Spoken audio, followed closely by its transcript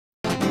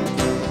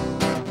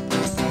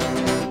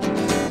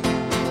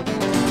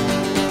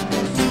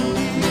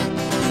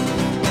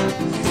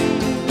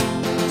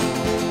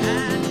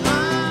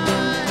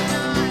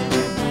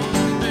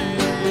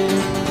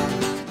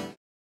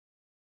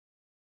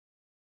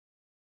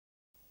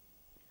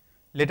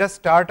Let us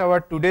start our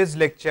today's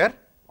lecture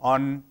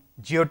on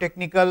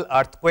geotechnical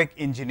earthquake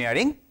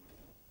engineering.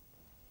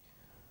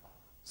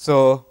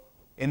 So,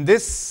 in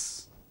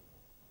this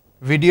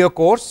video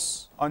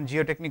course on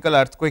geotechnical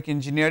earthquake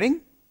engineering,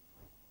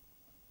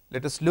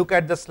 let us look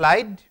at the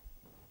slide.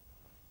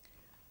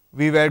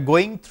 We were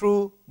going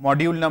through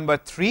module number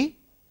 3,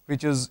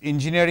 which is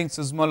engineering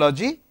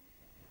seismology.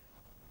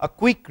 A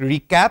quick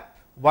recap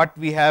what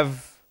we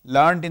have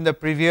learned in the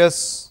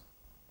previous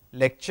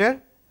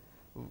lecture.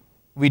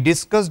 We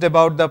discussed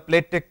about the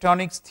plate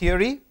tectonics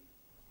theory.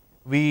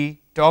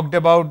 We talked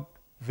about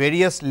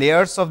various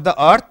layers of the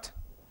earth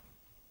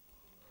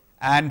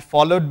and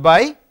followed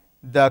by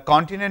the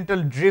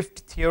continental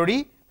drift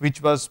theory,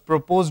 which was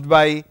proposed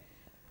by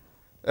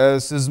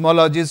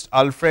seismologist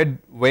Alfred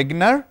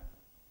Wegener.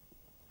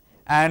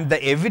 And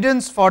the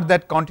evidence for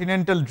that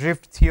continental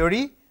drift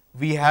theory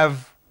we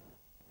have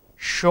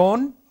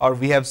shown or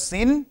we have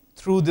seen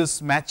through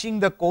this matching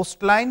the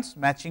coastlines,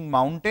 matching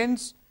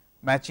mountains,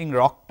 matching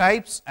rock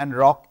types and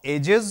rock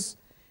edges,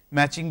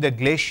 matching the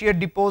glacier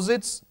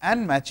deposits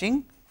and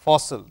matching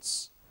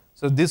fossils.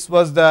 So, this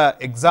was the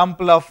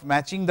example of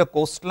matching the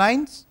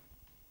coastlines.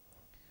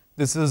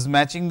 This is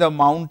matching the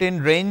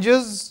mountain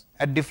ranges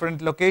at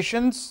different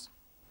locations.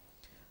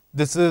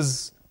 This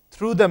is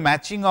through the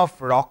matching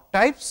of rock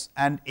types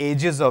and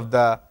edges of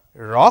the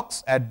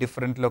rocks at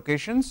different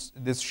locations.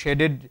 This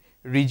shaded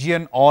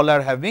region all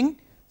are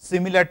having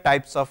similar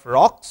types of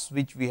rocks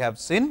which we have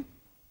seen.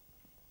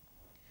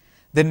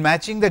 Then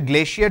matching the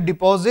glacier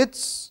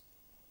deposits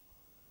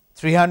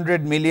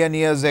 300 million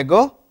years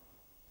ago,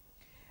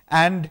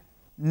 and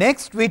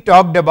next we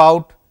talked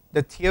about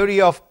the theory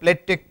of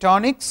plate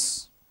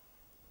tectonics,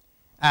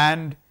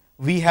 and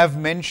we have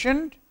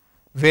mentioned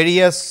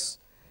various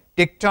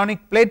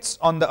tectonic plates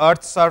on the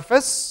earth's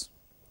surface.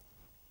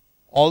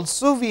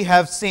 Also we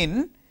have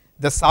seen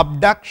the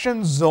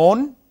subduction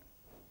zone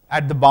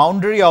at the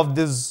boundary of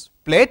these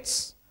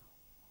plates,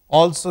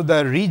 also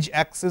the ridge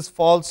axis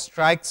faults,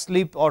 strike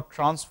slip or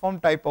transform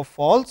type of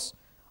faults,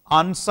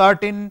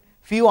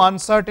 few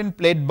uncertain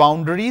plate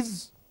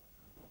boundaries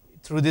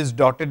through these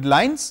dotted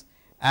lines,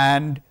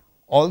 and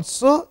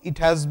also it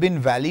has been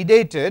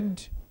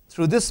validated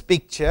through this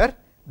picture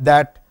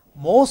that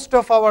most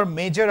of our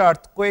major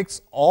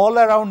earthquakes all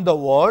around the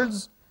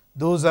world,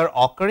 those are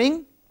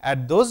occurring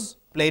at those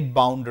plate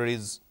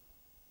boundaries,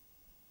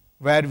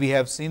 where we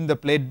have seen the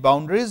plate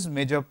boundaries,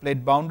 major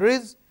plate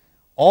boundaries.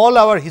 All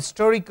our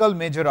historical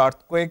major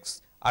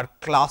earthquakes are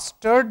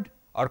clustered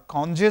or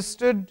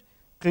congested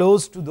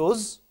close to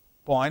those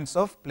points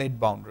of plate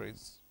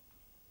boundaries.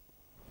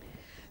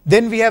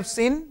 Then we have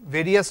seen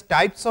various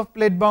types of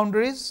plate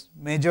boundaries,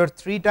 major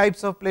 3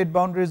 types of plate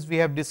boundaries we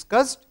have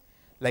discussed,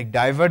 like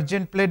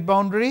divergent plate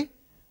boundary,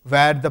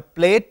 where the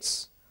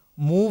plates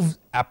move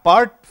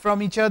apart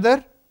from each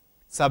other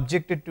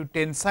subjected to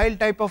tensile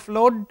type of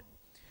load,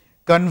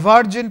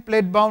 convergent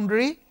plate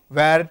boundary,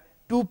 where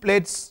 2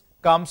 plates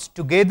comes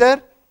together,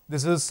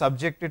 this is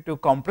subjected to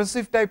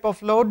compressive type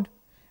of load,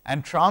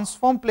 and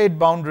transform plate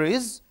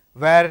boundaries,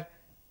 where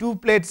 2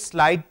 plates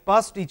slide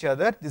past each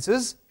other, this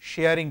is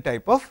shearing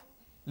type of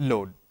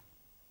load.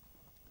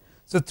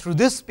 So, through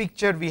this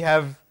picture we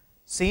have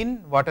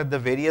seen what are the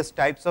various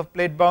types of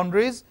plate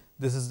boundaries.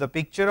 This is the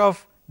picture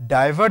of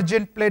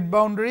divergent plate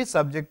boundary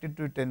subjected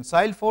to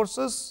tensile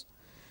forces.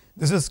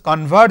 This is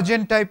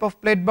convergent type of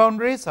plate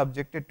boundary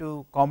subjected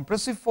to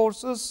compressive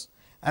forces,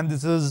 and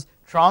this is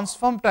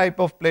transform type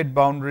of plate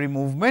boundary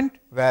movement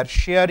where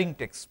shearing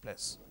takes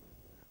place.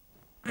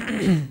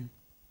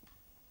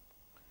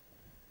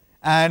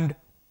 And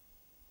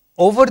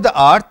over the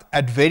earth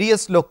at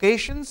various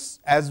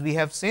locations, as we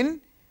have seen,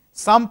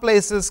 some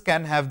places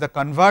can have the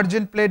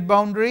convergent plate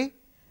boundary.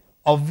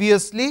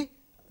 Obviously,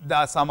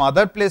 some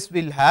other place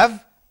will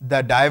have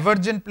the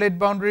divergent plate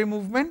boundary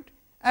movement,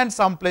 and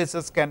some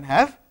places can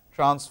have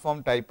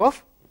transform type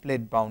of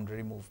plate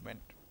boundary movement.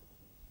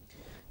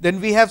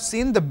 Then we have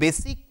seen the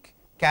basic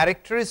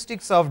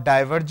characteristics of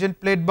divergent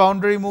plate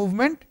boundary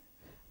movement,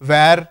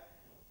 where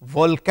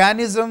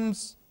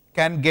volcanisms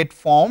can get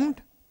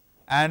formed,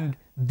 and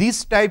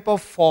this type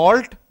of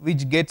fault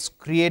which gets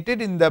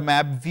created in the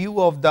map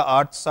view of the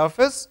earth's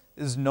surface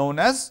is known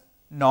as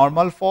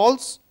normal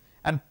faults,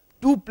 and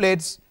 2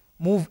 plates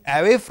move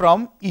away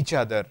from each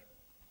other.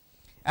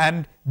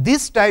 And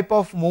this type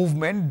of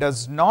movement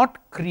does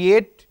not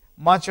create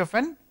much of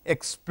an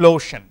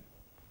explosion,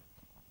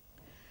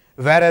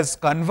 whereas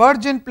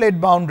convergent plate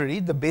boundary,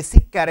 the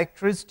basic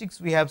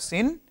characteristics we have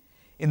seen,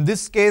 in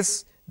this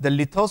case the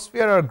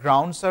lithosphere or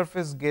ground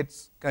surface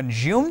gets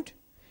consumed,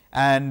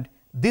 and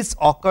this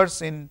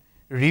occurs in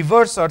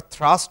reverse or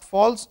thrust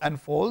faults and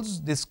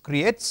folds. This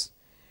creates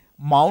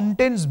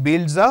mountains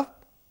builds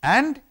up,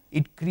 and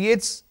it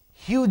creates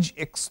huge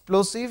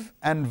explosive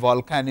and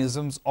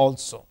volcanisms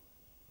also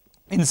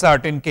in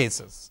certain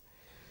cases.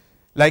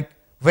 Like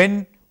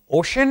when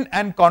ocean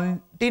and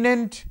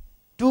continent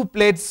 2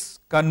 plates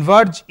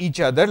converge each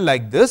other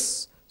like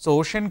this. So,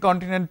 ocean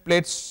continent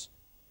plates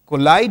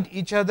collide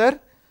each other,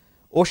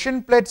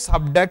 ocean plate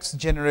subducts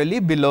generally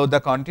below the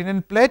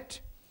continent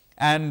plate,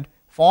 and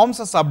forms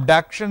a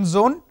subduction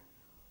zone.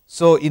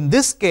 So, in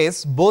this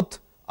case both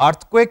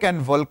earthquake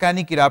and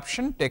volcanic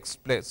eruption takes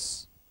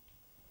place.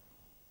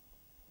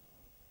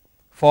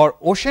 For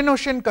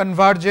ocean-ocean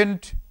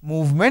convergent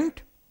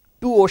movement,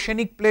 two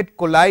oceanic plate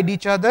collide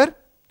each other.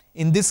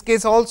 In this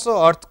case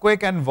also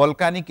earthquake and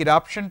volcanic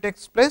eruption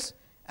takes place,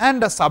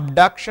 and a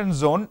subduction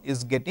zone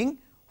is getting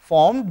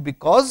formed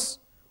because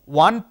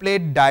one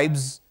plate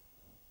dives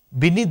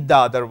beneath the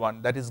other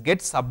one, that is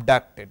gets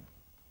subducted.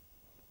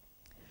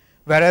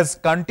 Whereas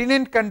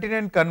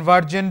continent-continent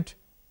convergent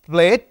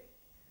plate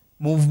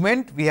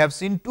movement, we have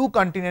seen two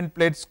continent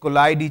plates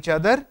collide each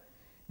other,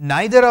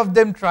 neither of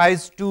them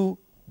tries to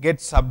get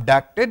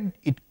subducted,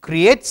 it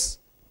creates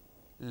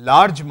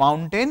large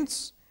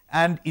mountains,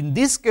 and in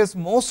this case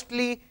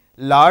mostly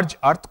large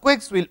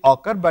earthquakes will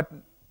occur, but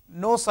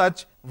no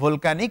such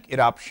volcanic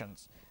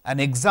eruptions. An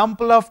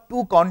example of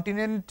two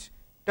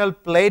continental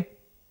plate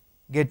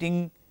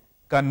getting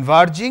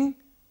converging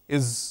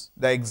is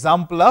the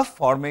example of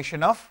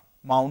formation of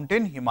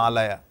mountain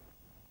Himalaya.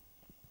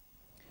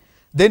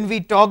 Then we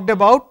talked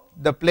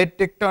about the plate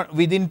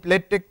within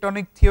plate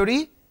tectonic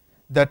theory,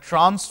 the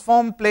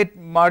transform plate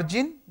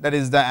margin, that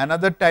is the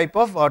another type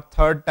of or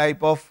third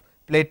type of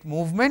plate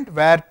movement,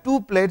 where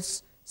two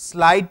plates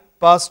slide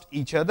past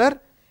each other,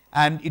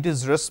 and it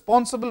is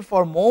responsible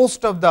for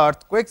most of the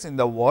earthquakes in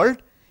the world.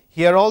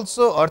 Here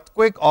also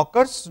earthquake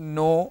occurs,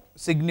 no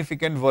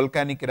significant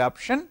volcanic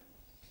eruption.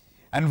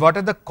 And what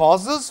are the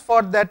causes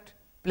for that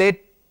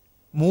plate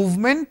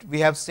movement? We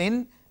have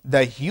seen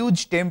the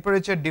huge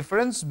temperature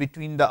difference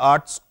between the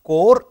earth's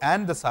core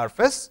and the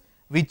surface,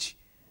 which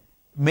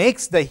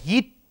makes the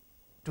heat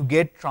to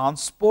get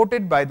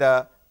transported by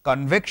the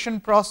convection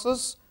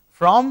process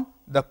from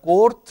the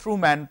core through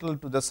mantle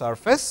to the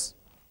surface.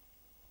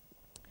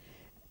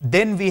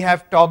 Then we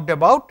have talked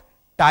about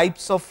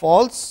types of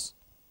faults.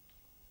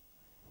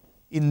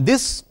 In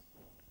this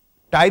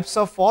types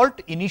of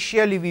fault,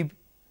 initially we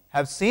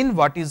have seen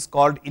what is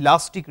called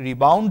elastic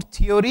rebound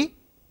theory,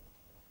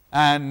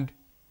 and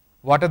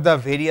what are the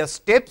various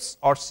steps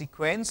or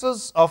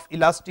sequences of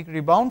elastic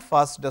rebound.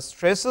 First, the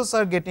stresses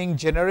are getting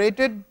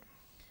generated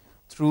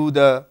through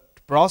the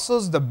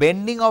process, the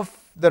bending of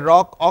the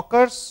rock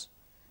occurs,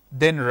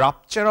 then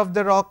rupture of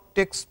the rock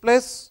takes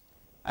place,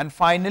 and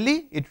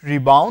finally it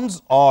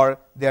rebounds, or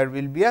there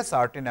will be a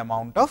certain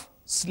amount of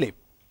slip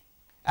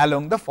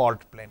along the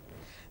fault plane.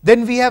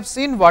 Then we have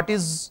seen what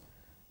is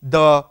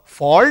the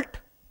fault.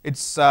 It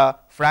is a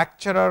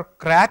fracture or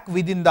crack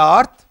within the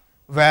earth,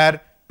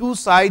 where two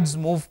sides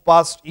move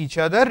past each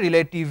other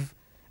relative,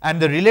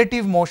 and the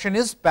relative motion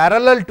is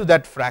parallel to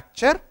that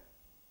fracture.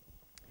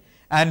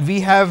 And we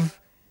have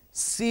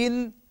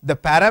seen the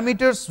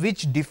parameters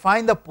which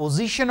define the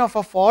position of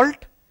a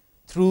fault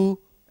through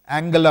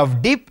angle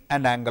of dip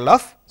and angle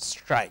of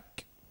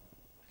strike.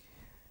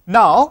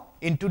 Now,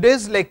 in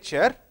today's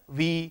lecture,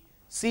 we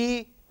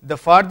see the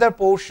further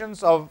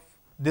portions of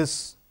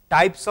this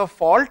types of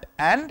fault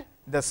and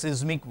the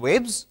seismic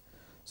waves.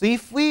 So,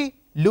 if we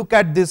look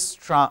at this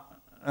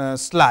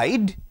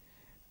slide,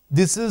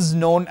 this is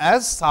known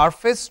as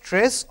surface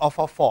stress of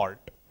a fault.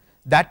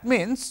 That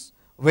means,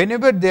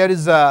 whenever there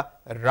is a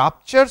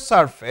rupture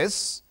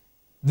surface,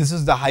 this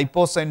is the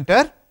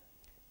hypocenter,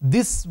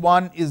 this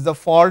one is the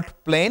fault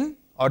plane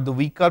or the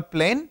weaker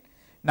plane.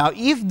 Now,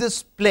 if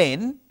this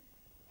plane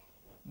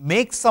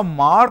makes a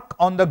mark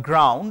on the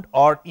ground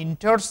or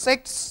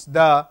intersects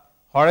the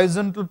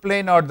horizontal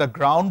plane or the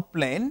ground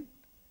plane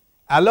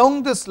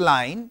along this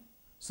line,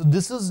 so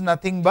this is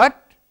nothing but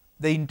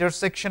the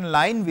intersection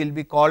line will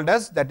be called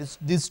as, that is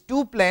these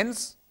two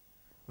planes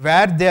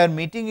where they are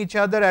meeting each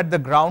other at the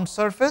ground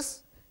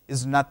surface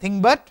is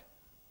nothing but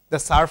the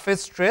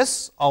surface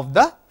stress of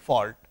the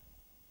fault.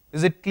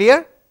 Is it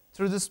clear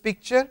through this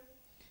picture?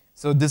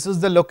 So, this is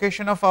the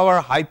location of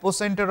our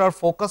hypocenter or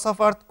focus of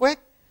earthquake.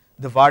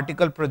 The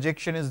vertical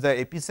projection is the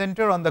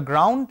epicenter on the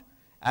ground,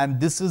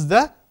 and this is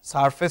the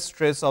surface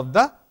stress of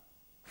the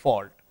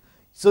fault.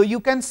 So, you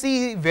can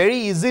see very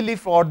easily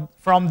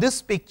from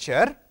this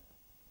picture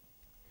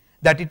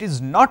that it is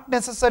not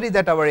necessary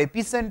that our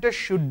epicenter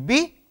should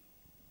be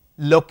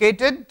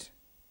located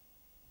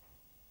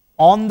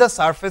on the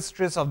surface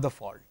stress of the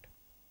fault.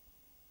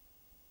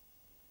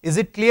 Is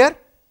it clear?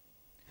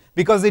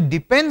 Because it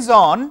depends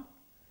on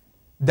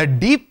the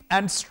dip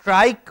and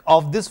strike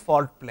of this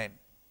fault plane.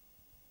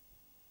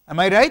 Am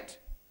I right?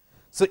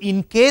 So,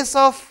 in case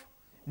of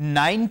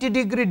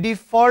 90-degree dip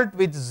fault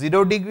with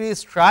 0-degree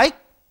strike,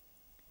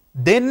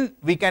 then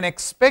we can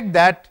expect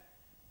that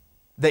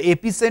the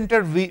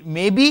epicenter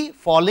may be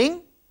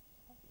falling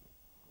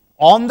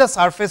on the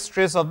surface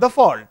stress of the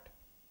fault,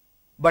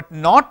 but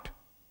not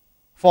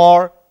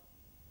for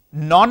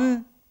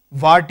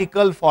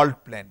non-vertical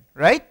fault plane,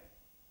 right?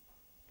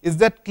 Is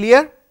that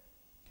clear?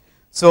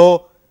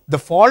 So, the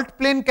fault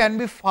plane can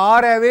be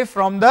far away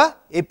from the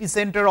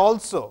epicenter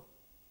also.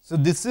 So,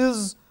 this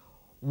is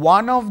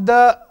one of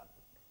the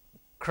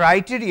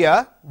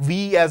criteria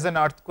we as an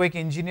earthquake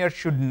engineer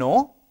should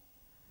know,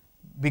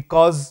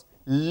 because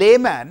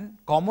layman,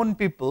 common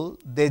people,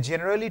 they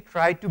generally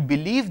try to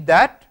believe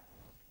that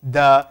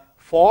the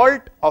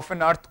fault of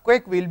an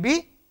earthquake will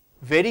be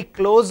very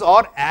close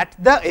or at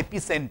the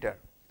epicenter.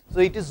 So,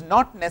 it is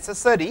not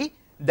necessary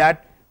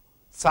that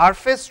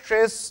surface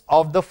stress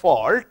of the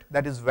fault,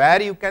 that is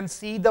where you can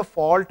see the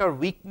fault or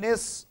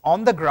weakness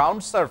on the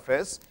ground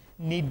surface,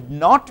 need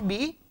not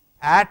be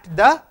at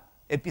the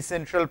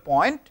epicentral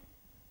point.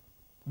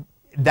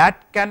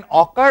 That can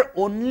occur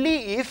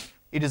only if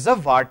it is a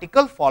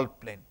vertical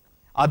fault plane.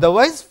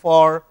 Otherwise,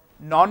 for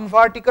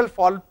non-vertical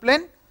fault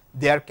plane,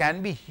 there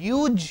can be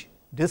huge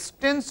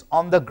distance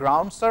on the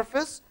ground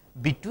surface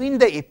between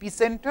the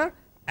epicenter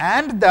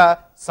and the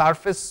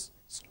surface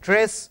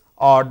stress,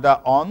 or the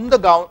on the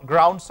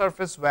ground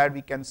surface where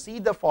we can see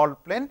the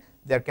fault plane,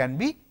 there can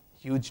be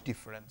huge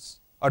difference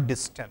or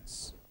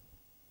distance.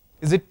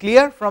 Is it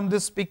clear from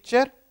this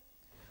picture?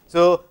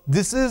 So,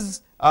 this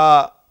is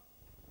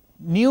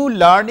new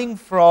learning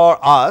for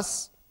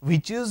us,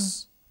 which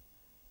is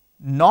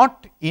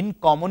not in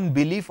common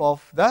belief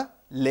of the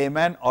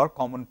layman or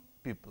common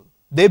people.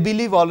 They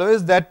believe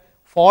always that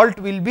fault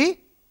will be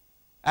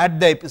at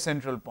the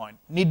epicentral point,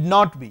 need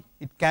not be,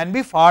 it can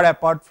be far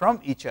apart from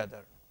each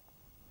other.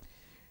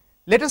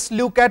 Let us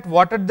look at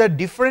what are the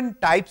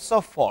different types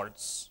of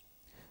faults.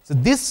 So,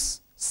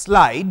 this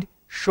slide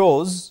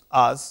shows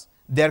us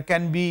there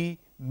can be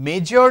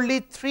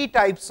majorly three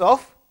types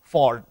of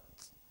faults.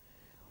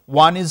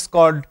 One is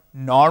called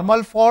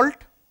normal fault,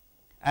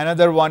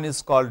 another one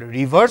is called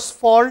reverse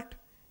fault,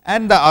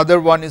 and the other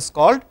one is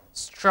called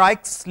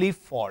strike slip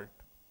fault.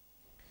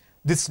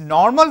 This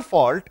normal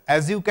fault,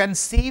 as you can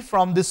see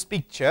from this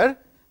picture,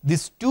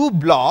 these two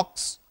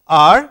blocks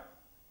are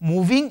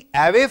moving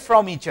away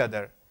from each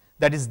other,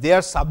 that is, they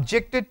are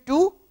subjected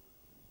to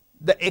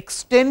the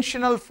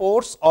extensional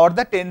force or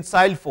the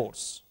tensile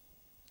force.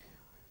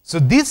 So,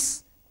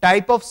 this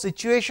type of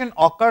situation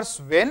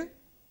occurs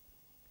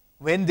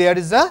when there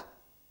is a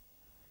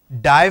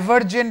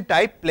divergent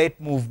type plate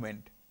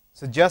movement.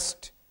 So,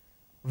 just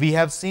we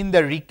have seen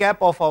the recap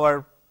of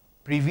our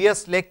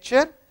previous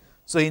lecture.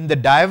 So, in the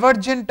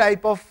divergent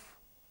type of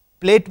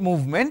plate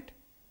movement,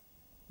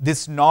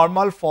 this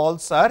normal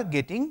faults are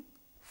getting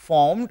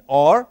formed,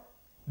 or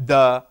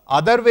the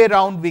other way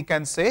around we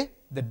can say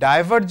the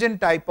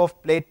divergent type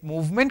of plate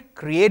movement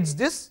creates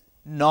this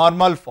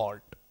normal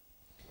fault.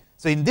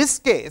 So, in this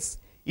case,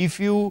 if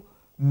you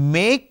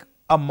make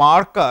a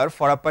marker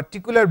for a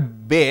particular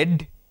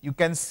bed, you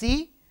can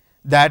see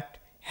that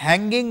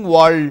hanging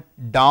wall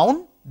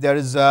down, there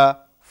is a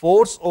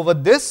force over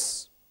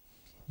this,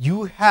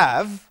 you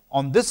have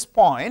on this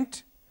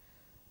point,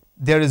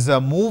 there is a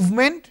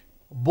movement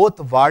both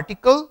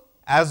vertical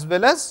as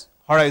well as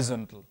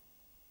horizontal,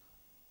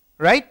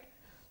 right.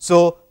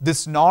 So,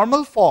 this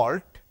normal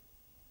fault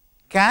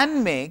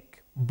can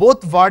make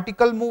both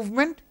vertical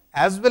movement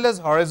as well as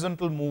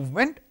horizontal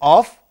movement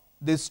of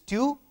these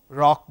two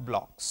rock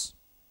blocks,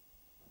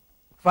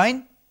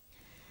 fine.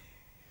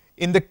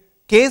 In the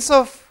case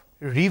of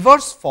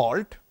reverse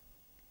fault,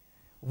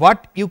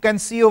 what you can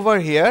see over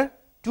here,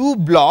 two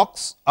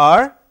blocks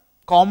are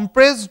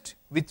compressed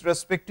with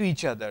respect to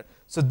each other.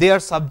 So, they are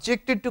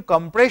subjected to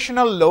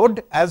compressional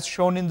load as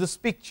shown in this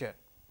picture,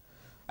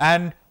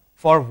 and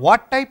for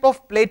what type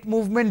of plate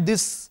movement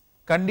this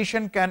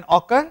condition can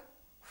occur?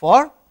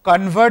 For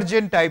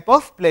convergent type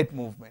of plate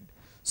movement.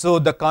 So,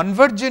 the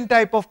convergent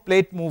type of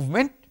plate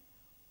movement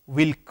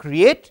will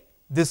create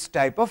this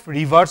type of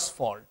reverse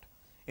fault.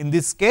 In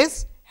this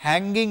case,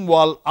 hanging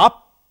wall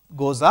up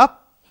goes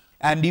up,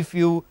 and if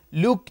you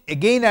look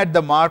again at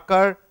the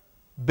marker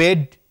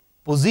bed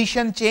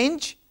position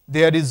change,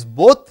 there is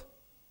both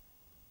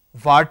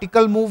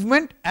vertical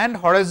movement and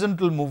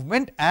horizontal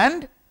movement,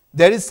 and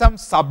there is some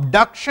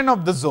subduction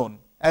of the zone,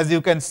 as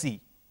you can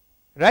see,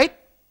 right.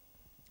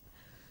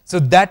 So,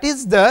 that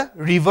is the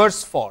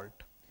reverse fault,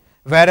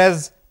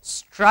 whereas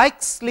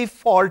strike slip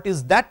fault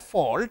is that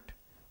fault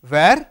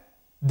where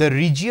the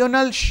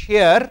regional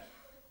shear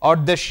or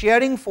the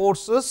shearing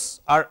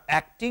forces are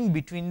acting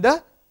between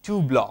the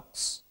two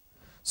blocks.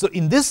 So,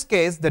 in this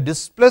case, the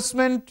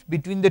displacement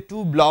between the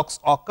two blocks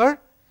occur,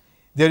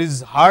 there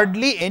is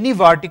hardly any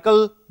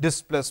vertical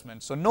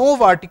displacement. So, no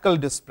vertical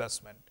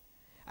displacement,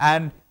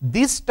 and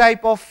this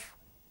type of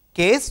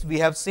case we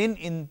have seen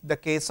in the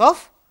case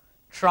of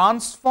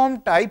transform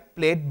type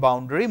plate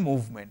boundary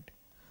movement.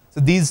 So,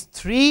 these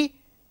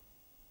three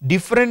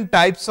different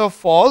types of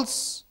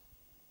faults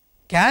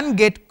can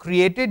get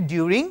created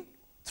during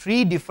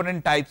three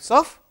different types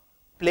of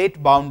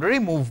plate boundary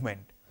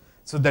movement.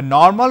 So, the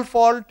normal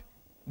fault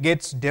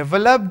gets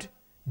developed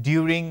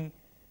during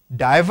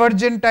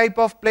divergent type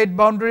of plate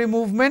boundary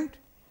movement,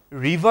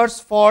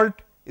 reverse fault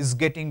is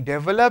getting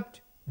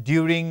developed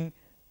during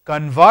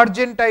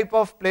convergent type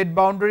of plate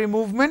boundary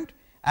movement,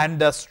 and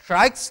the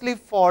strike slip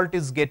fault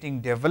is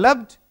getting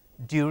developed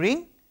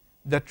during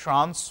the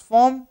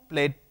transform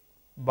plate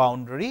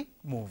boundary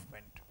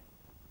movement.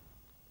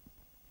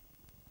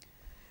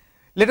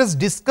 Let us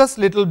discuss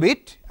little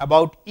bit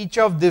about each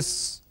of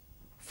this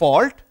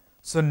fault.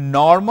 So,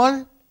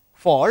 normal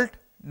fault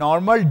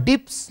normal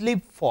dip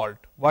slip fault.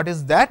 What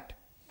is that?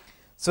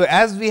 So,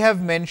 as we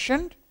have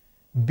mentioned,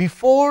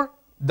 before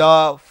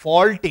the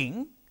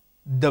faulting,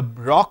 the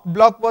rock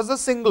block was a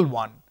single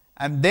one,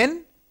 and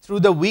then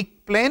through the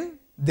weak plane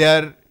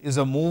there is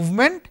a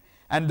movement,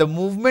 and the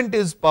movement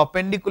is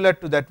perpendicular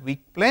to that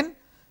weak plane.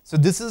 So,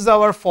 this is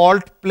our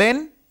fault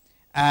plane,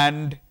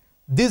 and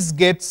this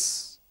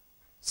gets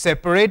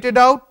separated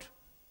out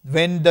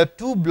when the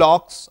two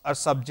blocks are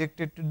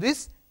subjected to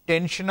this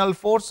tensional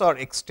force or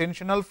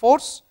extensional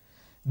force.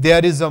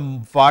 There is a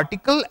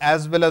vertical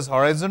as well as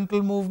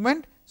horizontal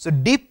movement. So,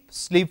 dip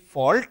slip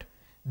fault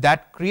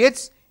that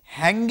creates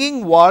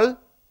hanging wall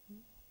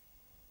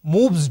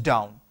moves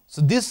down.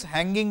 So, this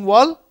hanging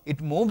wall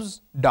it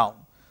moves down.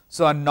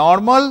 So, a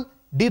normal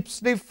dip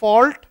slip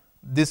fault,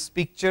 this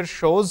picture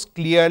shows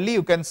clearly,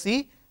 you can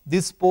see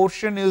this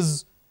portion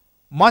is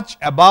much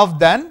above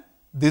than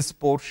this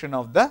portion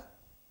of the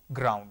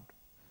ground.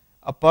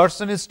 A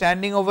person is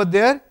standing over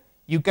there,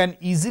 you can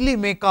easily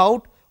make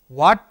out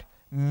what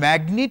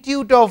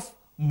magnitude of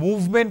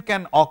movement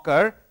can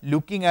occur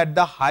looking at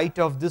the height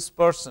of this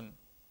person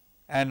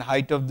and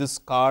height of this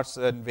cars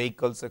and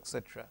vehicles,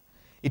 etc.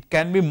 It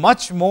can be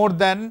much more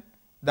than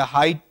the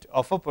height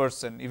of a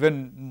person,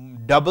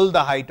 even double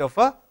the height of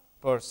a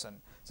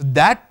person. So,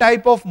 that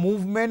type of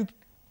movement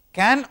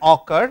can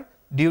occur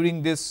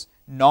during this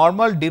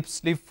normal dip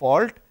slip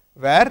fault,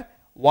 where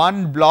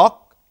one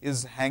block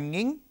is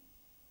hanging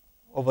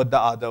over the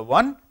other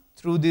one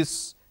through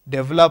this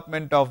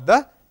development of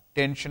the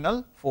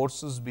tensional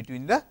forces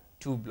between the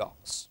two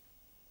blocks.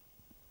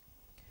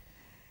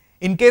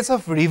 In case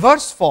of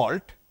reverse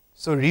fault,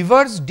 so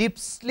reverse dip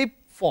slip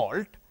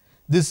fault,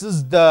 this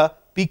is the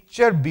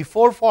picture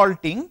before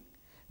faulting.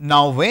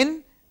 Now,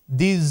 when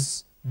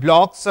these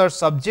blocks are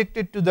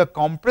subjected to the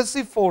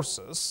compressive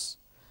forces,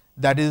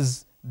 that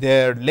is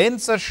their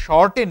lengths are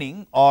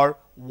shortening or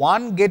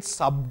one gets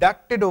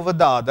subducted over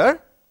the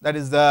other, that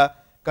is the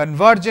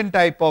convergent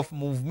type of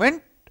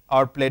movement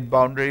or plate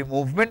boundary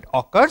movement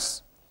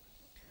occurs.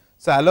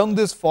 So, along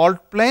this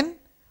fault plane,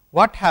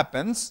 what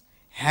happens?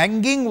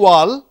 Hanging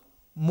wall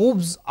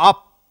moves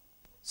up.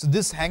 So,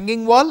 this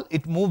hanging wall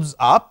it moves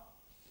up,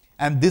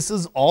 and this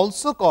is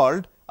also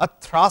called a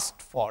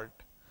thrust fault.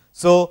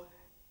 So,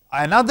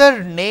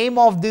 another name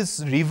of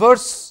this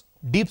reverse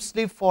dip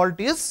slip fault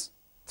is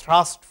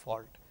thrust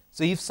fault.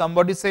 So, if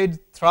somebody said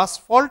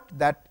thrust fault,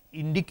 that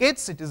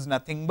indicates it is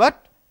nothing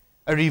but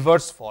a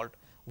reverse fault.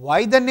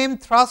 Why the name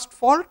thrust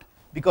fault?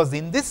 Because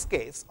in this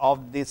case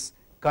of this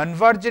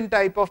convergent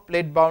type of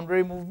plate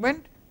boundary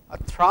movement, a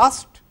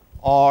thrust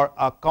or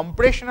a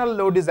compressional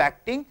load is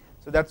acting.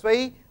 So, that is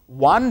why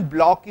one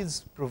block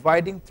is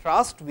providing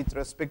thrust with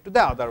respect to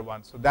the other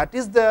one. So, that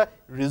is the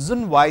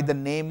reason why the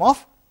name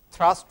of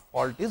thrust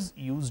fault is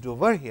used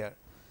over here.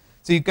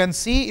 So, you can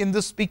see in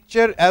this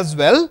picture as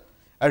well,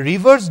 a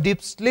reverse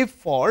dip slip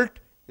fault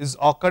is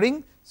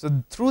occurring.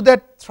 So, through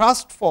that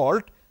thrust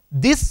fault,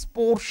 this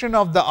portion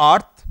of the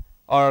earth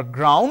or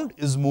ground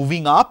is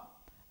moving up,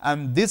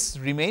 and this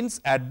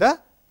remains at the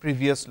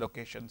previous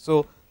location.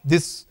 So,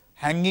 this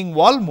hanging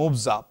wall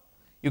moves up.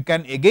 You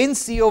can again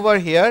see over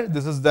here,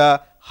 this is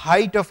the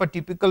height of a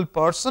typical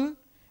person,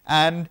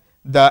 and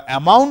the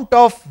amount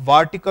of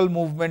vertical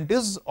movement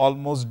is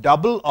almost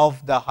double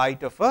of the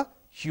height of a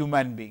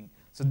human being.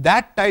 So,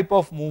 that type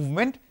of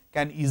movement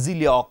can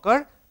easily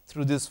occur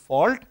through this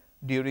fault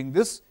during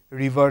this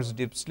reverse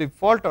dip slip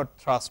fault or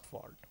thrust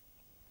fault.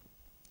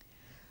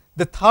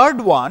 The third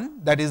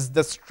one, that is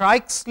the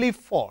strike slip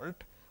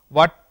fault,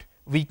 what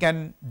we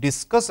can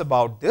discuss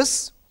about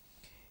this.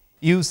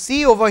 You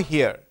see over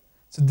here,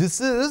 so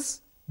this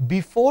is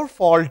before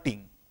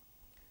faulting.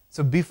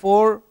 So,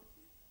 before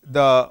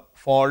the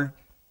fault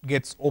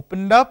gets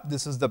opened up,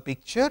 this is the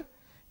picture.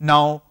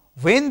 Now,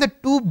 when the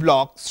two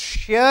blocks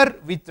shear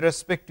with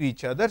respect to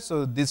each other,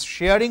 so this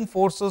shearing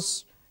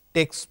forces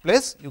takes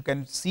place, you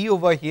can see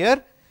over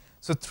here.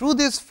 So, through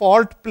this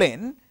fault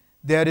plane,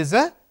 there is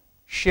a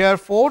shear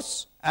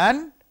force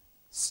and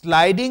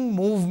sliding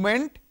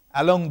movement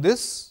along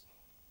this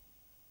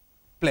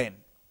plane.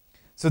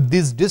 So,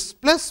 this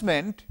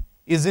displacement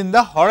is in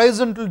the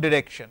horizontal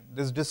direction,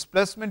 this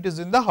displacement is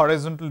in the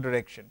horizontal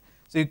direction.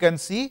 So, you can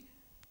see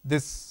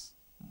this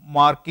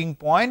marking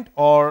point,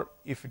 or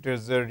if it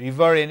is a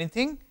river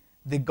anything,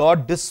 they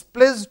got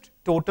displaced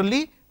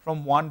totally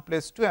from one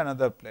place to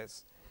another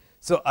place.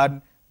 So,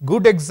 a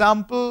good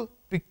example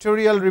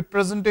pictorial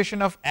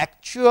representation of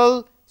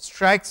actual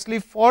strike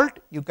slip fault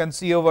you can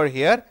see over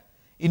here.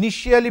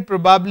 Initially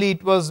probably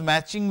it was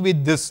matching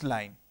with this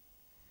line,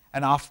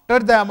 and after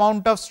the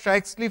amount of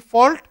strike slip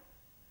fault,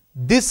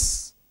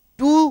 this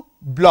two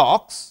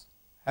blocks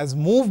has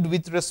moved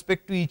with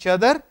respect to each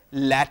other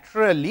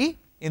laterally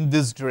in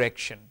this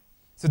direction.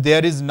 So,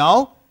 there is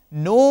now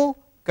no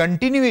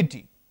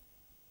continuity.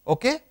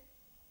 Okay?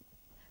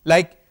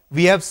 Like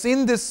we have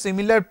seen this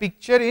similar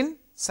picture in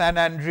San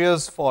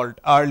Andreas fault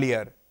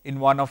earlier in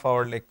one of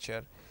our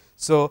lecture.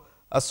 So,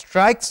 a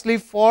strike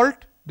slip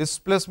fault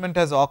displacement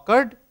has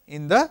occurred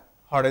in the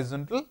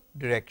horizontal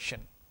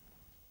direction.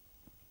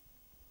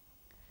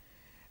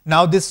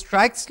 Now, this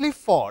strike slip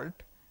fault,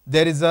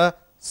 there is a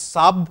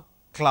sub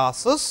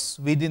classes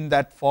within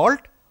that fault.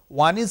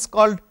 One is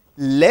called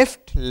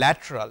left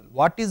lateral.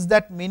 What is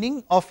that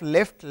meaning of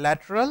left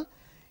lateral?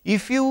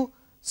 If you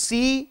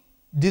see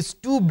these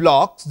two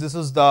blocks, this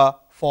is the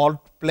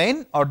fault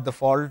plane or the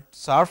fault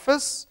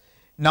surface.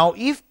 Now,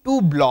 if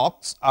two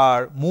blocks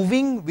are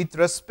moving with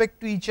respect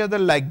to each other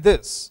like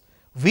this,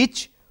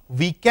 which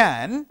we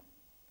can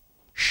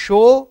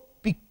show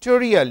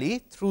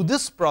pictorially through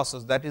this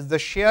process, that is the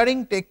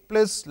shearing take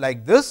place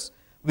like this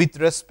with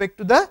respect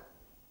to the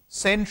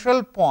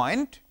central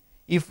point.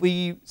 If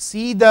we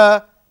see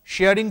the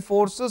shearing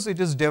forces, it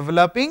is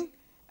developing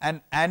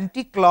an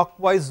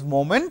anti-clockwise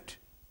moment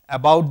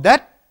about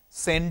that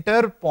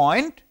center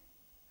point,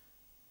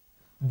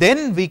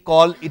 then we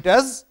call it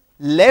as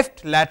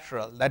left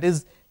lateral. That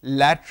is,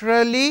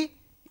 laterally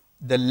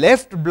the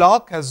left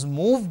block has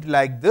moved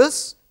like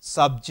this,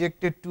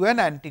 subjected to an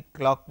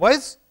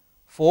anti-clockwise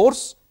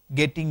force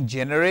getting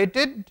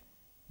generated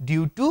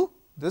due to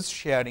this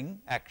shearing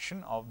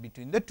action of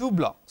between the two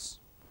blocks.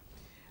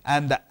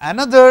 And the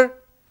another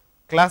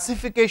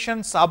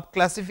classification, sub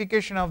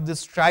classification of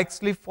this strike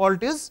slip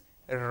fault is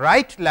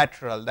right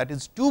lateral. That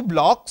is, two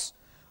blocks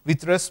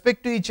with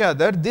respect to each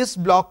other, this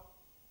block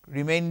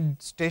remained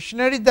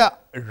stationary, the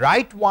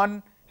right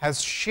one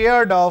has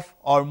sheared off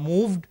or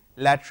moved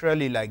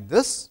laterally like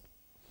this.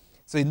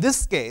 So, in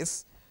this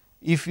case,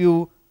 if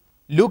you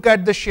look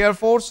at the shear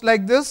force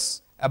like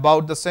this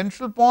about the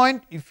central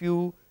point, if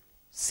you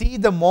see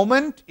the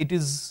moment, it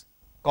is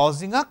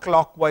causing a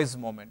clockwise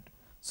moment.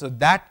 So,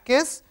 that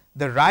case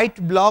the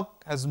right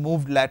block has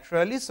moved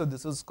laterally. So,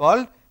 this is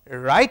called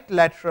right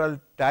lateral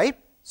type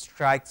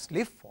strike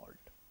slip fault.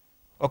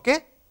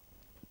 Okay.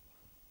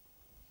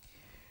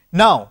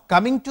 Now,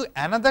 coming to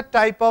another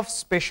type of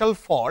special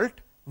fault,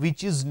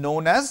 which is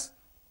known as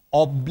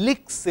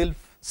oblique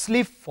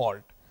slip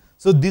fault.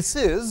 So, this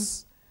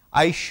is,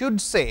 I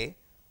should say,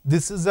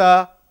 this is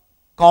a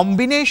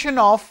combination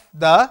of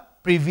the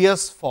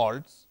previous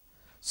faults.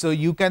 So,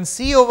 you can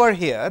see over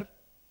here,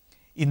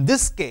 in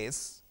this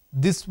case,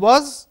 this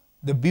was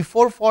the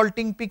before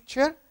faulting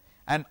picture,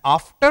 and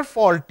after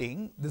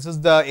faulting, this is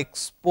the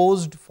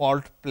exposed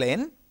fault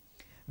plane.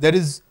 There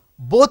is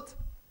both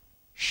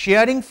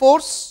shearing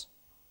force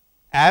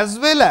as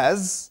well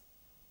as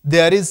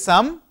there is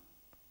some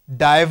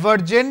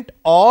divergent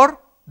or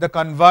the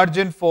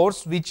convergent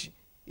force, which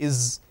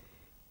is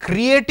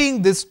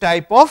creating this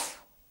type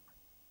of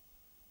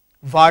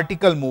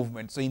vertical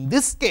movement. So, in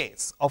this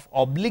case of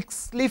oblique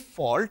slip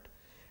fault,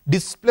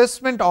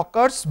 displacement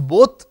occurs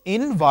both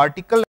in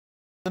vertical and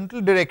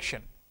horizontal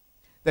direction.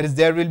 That is,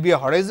 there will be a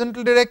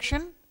horizontal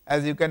direction,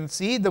 as you can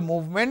see the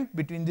movement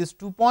between these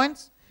 2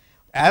 points,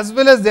 as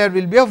well as there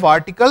will be a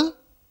vertical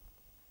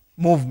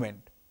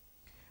movement.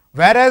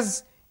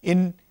 Whereas,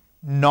 in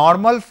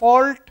normal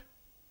fault,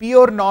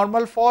 pure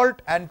normal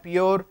fault and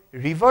pure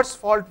reverse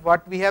fault,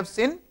 what we have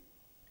seen,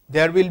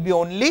 there will be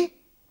only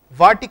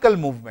vertical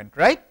movement,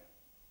 right.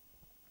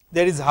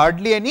 There is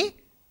hardly any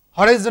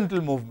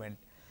horizontal movement,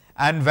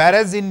 and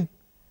whereas in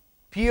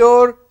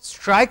pure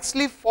strike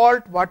slip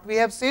fault, what we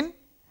have seen,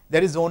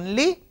 there is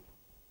only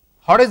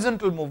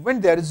horizontal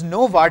movement, there is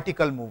no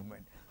vertical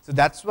movement. So,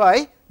 that is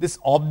why this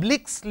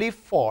oblique slip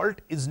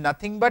fault is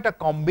nothing but a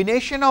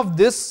combination of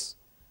this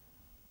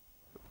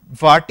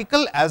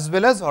vertical as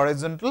well as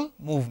horizontal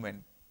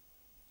movement.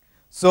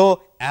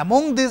 So,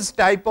 among these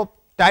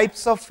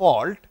types of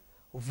fault,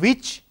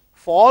 which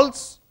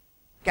faults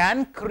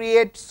can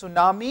create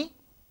tsunami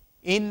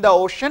in the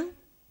ocean?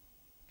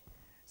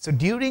 So,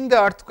 during the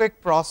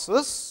earthquake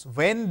process,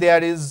 when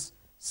there is,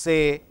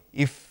 say,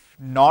 if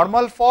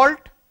normal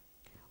fault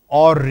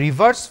or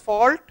reverse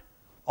fault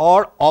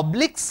or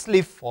oblique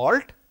slip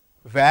fault,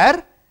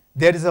 where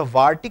there is a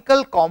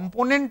vertical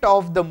component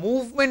of the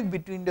movement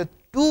between the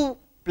two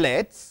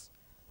plates,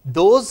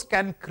 those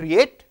can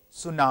create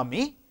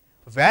tsunami,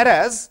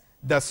 whereas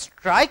the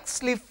strike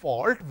slip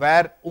fault,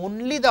 where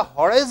only the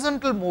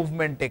horizontal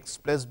movement takes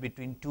place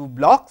between two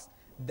blocks,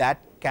 that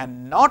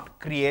cannot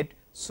create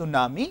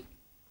tsunami,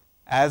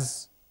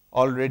 as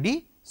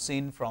already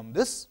seen from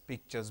this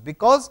pictures,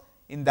 because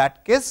in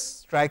that case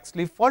strike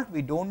slip fault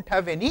we do not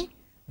have any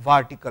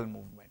vertical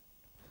movement.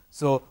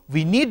 So,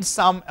 we need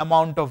some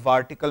amount of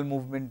vertical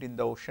movement in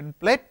the ocean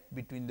plate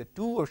between the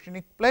two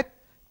oceanic plate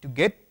to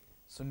get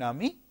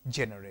tsunami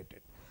generated.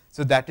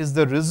 So, that is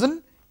the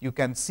reason you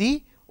can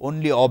see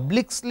only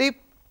oblique slip,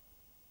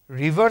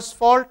 reverse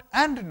fault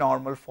and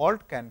normal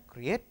fault can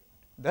create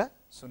the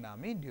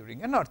tsunami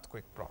during an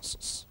earthquake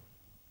process.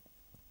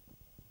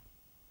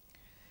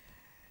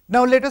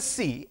 Now, let us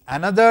see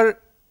another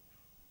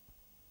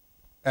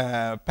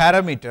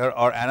parameter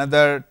or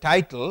another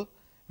title,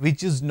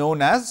 which is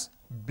known as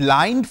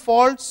blind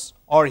faults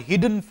or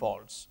hidden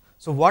faults.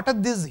 So, what are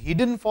these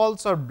hidden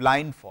faults or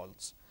blind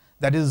faults?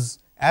 That is,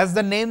 as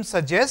the name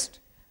suggests,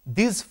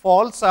 these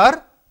faults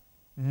are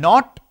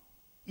not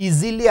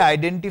easily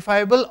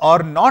identifiable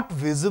or not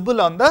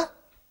visible on the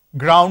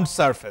ground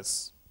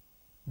surface.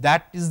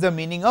 That is the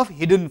meaning of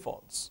hidden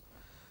faults.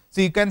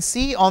 So, you can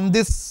see on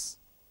this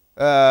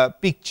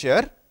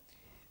picture,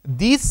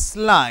 this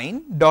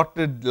line,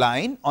 dotted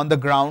line on the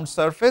ground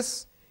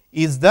surface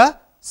is the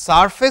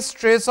surface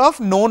trace of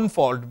known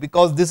fault,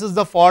 because this is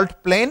the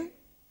fault plane.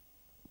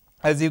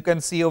 As you can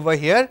see over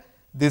here,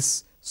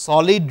 this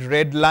solid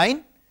red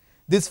line,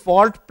 this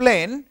fault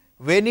plane,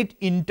 when it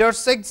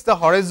intersects the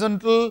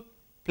horizontal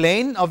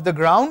plane of the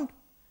ground,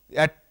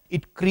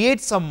 it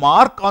creates a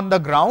mark on the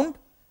ground,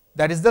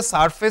 that is the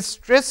surface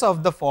trace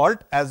of the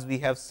fault, as we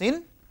have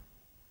seen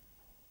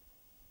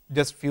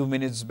just few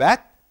minutes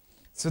back.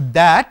 So,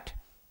 that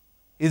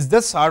is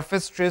the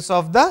surface trace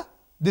of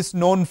this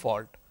known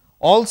fault.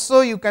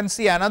 Also, you can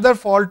see another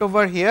fault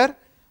over here.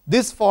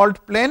 This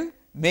fault plane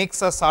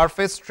makes a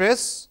surface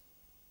trace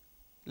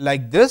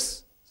like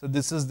this. So,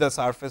 this is the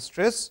surface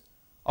trace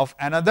of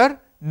another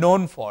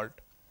known fault.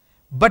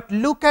 But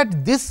look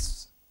at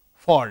this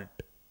fault.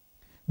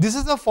 This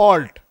is a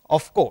fault,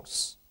 of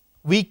course,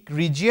 weak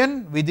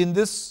region within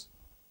this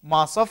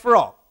mass of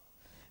rock,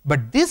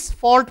 but this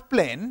fault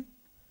plane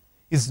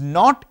is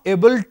not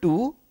able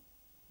to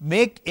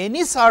make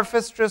any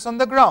surface trace on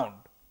the ground.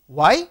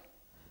 Why?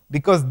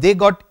 Because they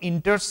got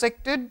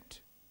intersected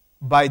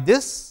by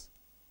this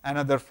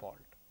another fault.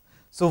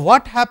 So,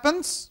 what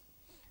happens?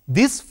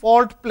 This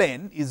fault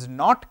plane is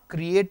not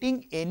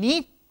creating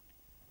any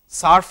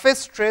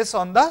surface trace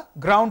on the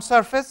ground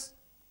surface.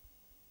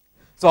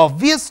 So,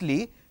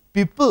 obviously,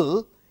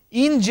 people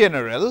in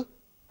general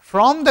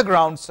from the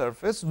ground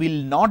surface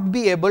will not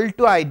be able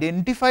to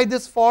identify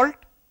this fault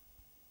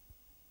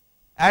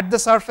at the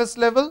surface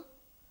level.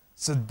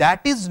 So,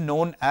 that is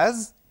known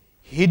as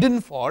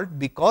hidden fault,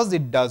 because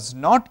it does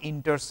not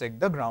intersect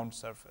the ground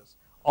surface,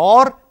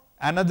 or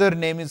another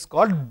name is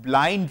called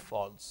blind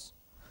faults.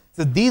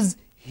 So, these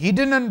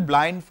hidden and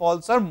blind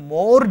faults are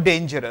more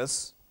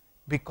dangerous,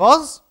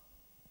 because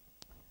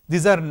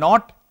these are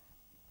not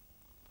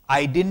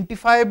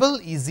identifiable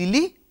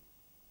easily,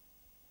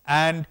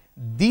 and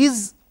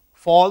these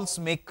faults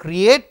may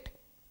create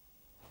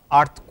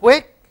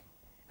earthquake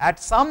at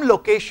some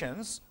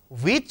locations,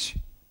 which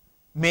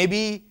may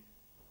be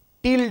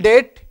till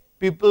date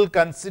people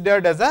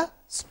considered as a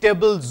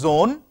stable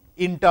zone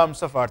in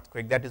terms of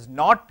earthquake, that is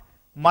not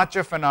much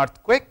of an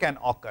earthquake can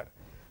occur.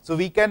 So,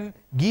 we can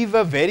give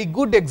a very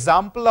good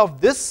example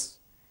of this,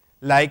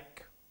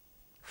 like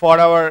for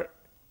our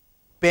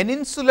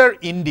peninsular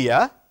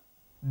India,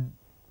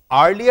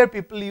 earlier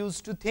people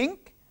used to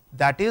think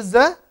that is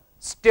the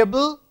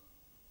stable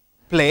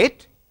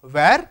plate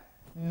where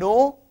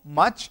no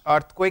much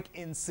earthquake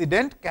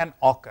incident can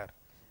occur.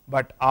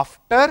 But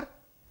after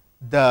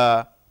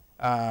the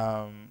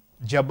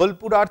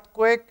Jabalpur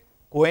earthquake,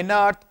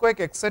 Koyna earthquake,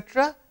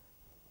 etc.,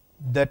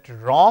 that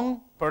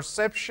wrong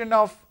perception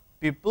of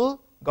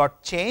people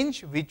got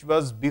changed, which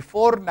was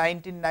before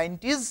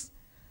 1990s,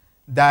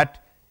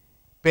 that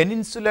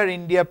peninsular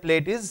India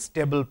plate is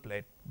stable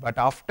plate. But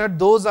after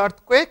those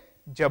earthquake,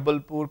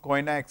 Jabalpur,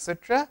 Koyna,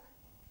 etc.,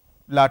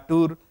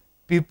 Latur,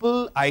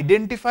 people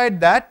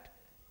identified that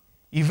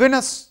even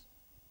a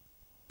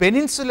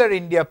peninsular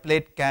India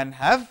plate can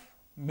have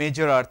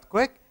major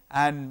earthquake,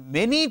 and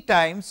many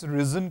times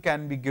reason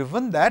can be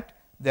given that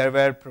there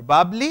were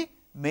probably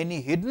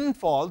many hidden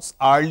faults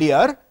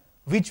earlier,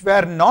 which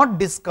were not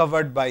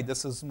discovered by the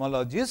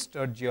seismologist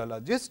or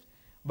geologist,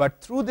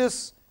 but through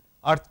this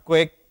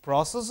earthquake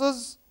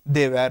processes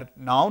they were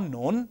now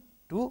known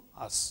to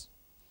us.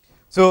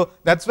 So,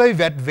 that is why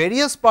at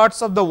various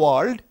parts of the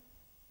world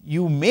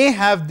you may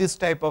have this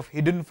type of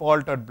hidden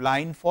fault or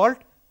blind fault,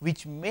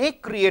 which may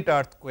create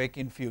earthquake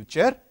in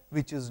future,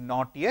 which is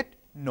not yet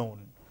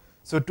known.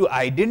 So, to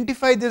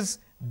identify this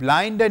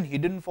blind and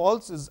hidden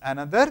faults is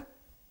another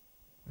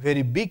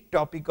very big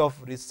topic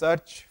of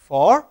research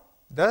for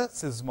the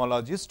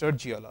seismologist or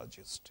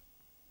geologist.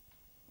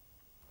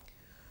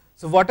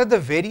 So, what are the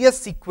various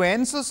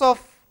sequences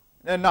of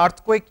an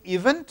earthquake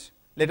event?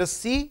 Let us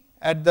see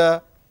at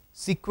the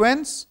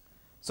sequence.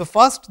 So,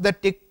 first the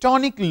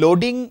tectonic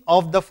loading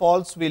of the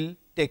faults will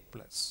take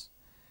place.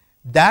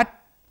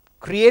 That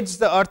creates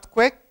the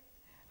earthquake,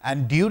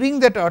 and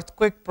during that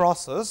earthquake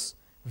process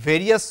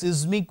various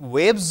seismic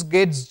waves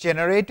gets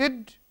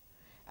generated,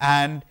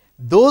 and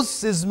those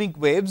seismic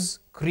waves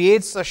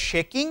creates a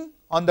shaking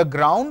on the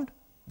ground,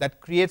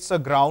 that creates a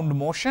ground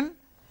motion,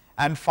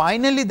 and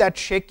finally, that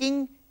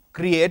shaking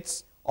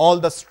creates all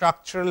the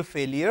structural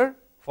failure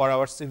for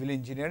our civil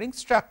engineering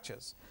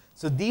structures.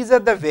 So, these are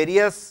the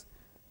various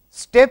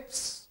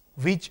steps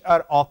which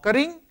are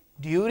occurring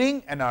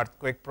during an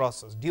earthquake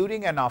process,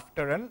 during and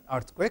after an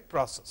earthquake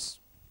process.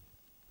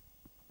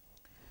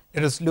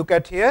 Let us look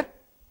at here: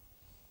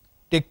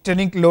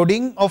 tectonic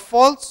loading of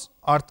faults,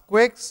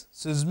 earthquakes,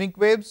 seismic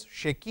waves,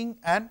 shaking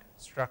and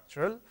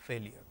structural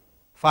failure.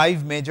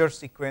 5 major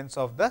sequence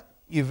of the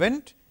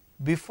event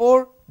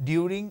before,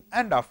 during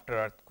and after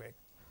earthquake.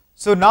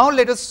 So, now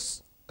let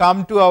us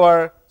come to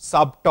our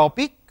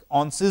subtopic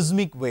on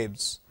seismic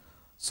waves.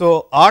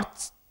 So,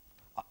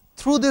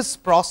 through this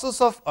process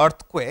of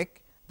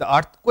earthquake, the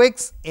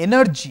earthquake's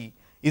energy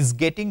is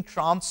getting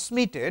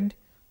transmitted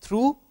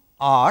through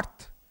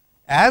earth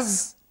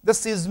as the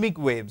seismic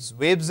waves.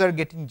 Waves are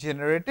getting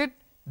generated,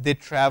 they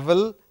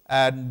travel,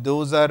 and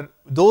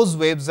those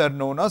waves are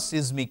known as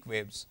seismic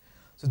waves.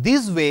 So,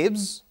 these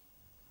waves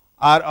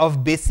are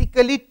of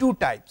basically two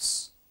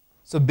types.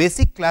 So,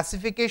 basic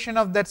classification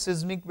of that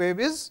seismic wave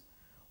is,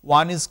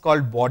 one is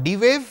called body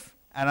wave,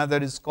 another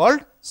is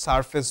called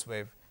surface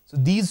wave. So,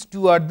 these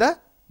two are the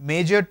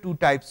major two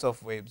types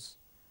of waves.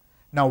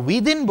 Now,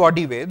 within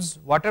body waves,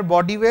 what are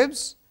body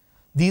waves?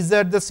 These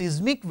are the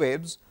seismic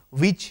waves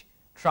which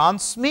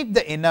transmit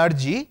the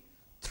energy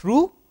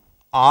through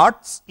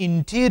Earth's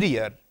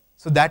interior.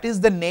 So, that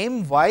is the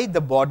name why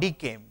the body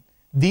came.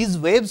 These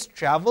waves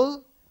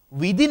travel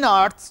within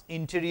Earth's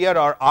interior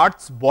or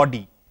Earth's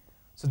body.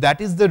 So,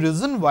 that is the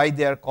reason why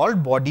they are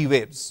called body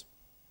waves.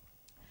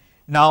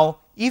 Now,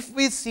 if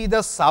we see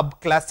the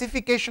sub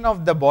classification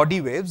of the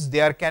body waves,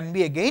 there can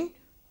be again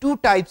two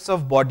types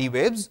of body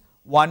waves.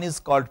 One is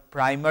called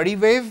primary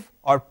wave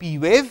or P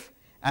wave,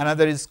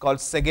 another is called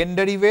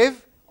secondary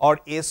wave or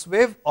S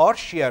wave or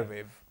shear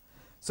wave.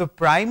 So,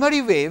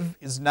 primary wave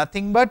is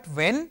nothing but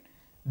when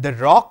the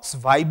rocks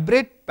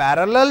vibrate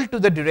parallel to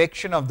the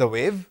direction of the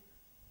wave,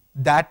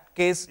 that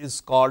case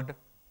is called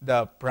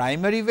the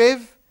primary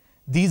wave.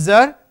 These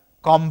are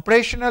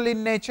compressional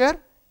in nature,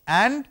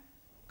 and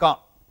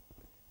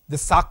the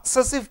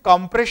successive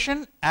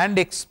compression and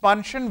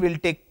expansion will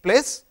take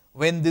place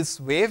when this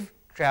wave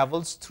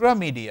travels through a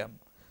medium.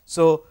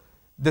 So,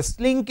 the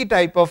slinky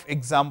type of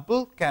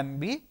example can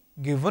be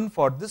given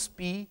for this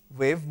P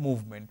wave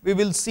movement. We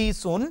will see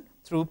soon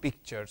through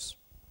pictures.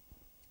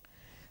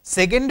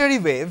 Secondary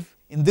wave,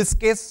 in this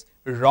case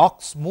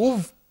rocks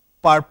move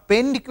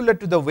perpendicular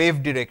to the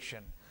wave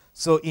direction.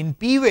 So, in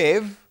P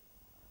wave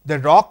the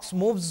rocks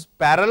moves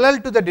parallel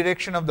to the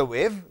direction of the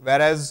wave,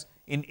 whereas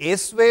in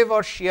S wave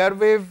or shear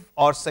wave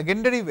or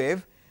secondary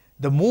wave,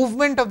 the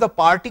movement of the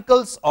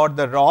particles or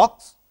the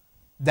rocks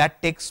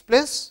that takes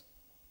place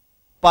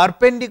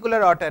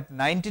perpendicular or at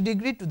 90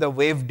 degree to the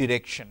wave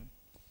direction.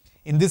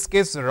 In this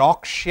case,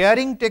 rock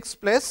shearing takes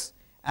place,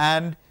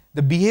 and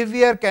the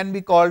behavior can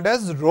be called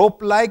as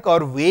rope like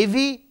or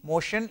wavy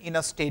motion in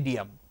a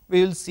stadium.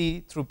 We will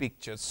see through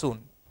pictures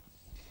soon.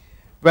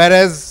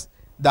 Whereas,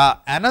 the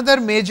another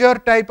major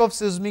type of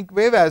seismic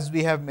wave, as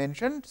we have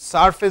mentioned,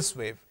 surface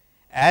wave.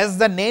 As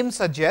the name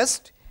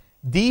suggests,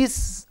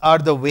 these are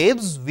the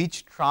waves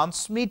which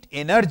transmit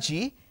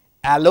energy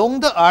along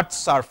the earth's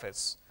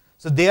surface.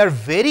 So, they are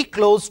very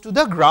close to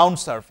the ground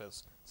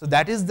surface. So,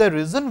 that is the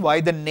reason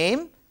why the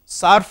name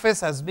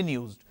surface has been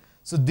used.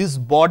 So, this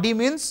body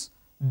means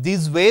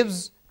these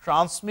waves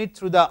transmit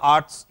through the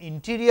earth's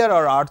interior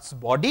or earth's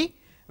body,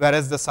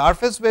 whereas the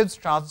surface waves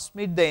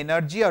transmit the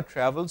energy or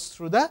travels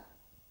through the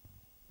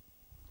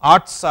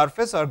earth's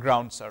surface or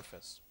ground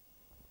surface.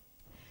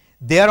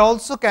 There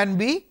also can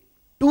be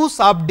two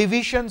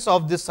subdivisions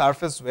of this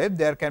surface wave.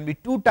 There can be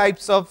two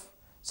types of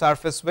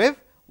surface wave.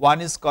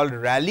 One is called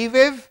Rayleigh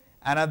wave,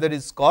 another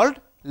is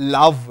called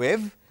Love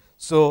wave.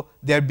 So,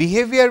 their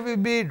behavior will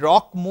be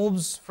rock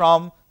moves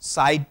from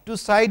side to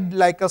side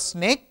like a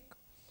snake.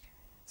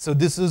 So,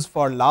 this is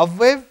for Love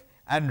wave,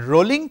 and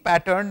rolling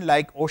pattern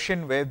like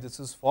ocean wave, this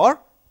is for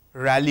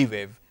Rayleigh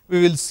wave.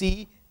 We will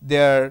see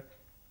their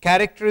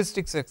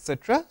characteristics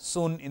etc.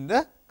 soon in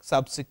the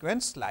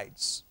subsequent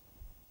slides.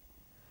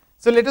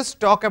 So, let us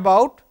talk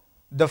about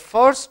the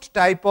first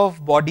type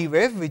of body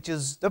wave, which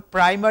is the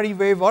primary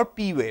wave or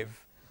P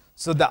wave.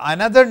 So, the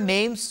another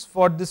names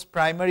for this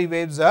primary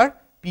waves are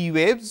P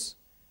waves,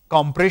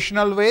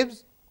 compressional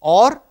waves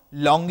or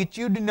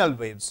longitudinal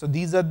waves. So,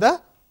 these are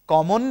the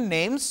common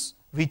names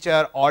which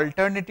are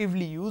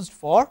alternatively used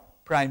for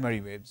primary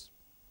waves.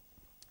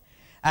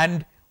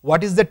 And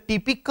what is the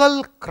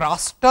typical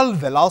crustal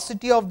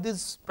velocity of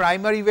these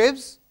primary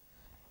waves?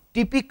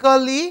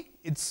 Typically,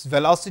 its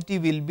velocity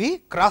will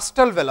be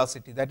crustal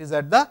velocity, that is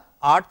at the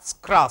earth's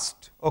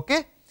crust,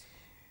 okay?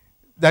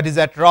 That is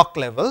at rock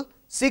level,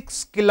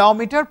 6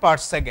 kilometer per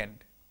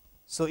second.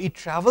 So, it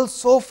travels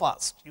so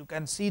fast, you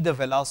can see the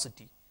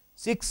velocity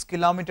 6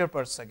 kilometer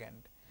per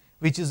second,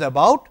 which is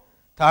about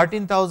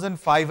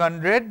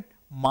 13,500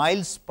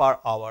 miles per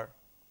hour,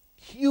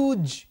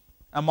 huge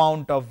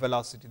amount of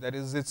velocity, that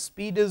is its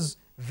speed is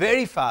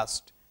very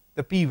fast,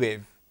 the P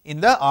wave in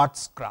the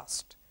earth's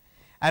crust.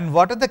 And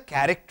what are the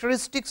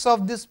characteristics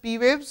of these P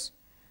waves?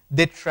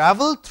 They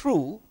travel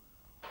through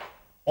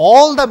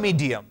all the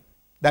medium,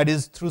 that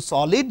is through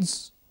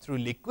solids, through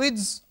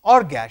liquids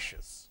or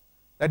gaseous.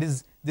 That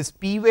is, this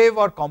P wave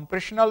or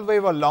compressional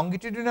wave or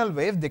longitudinal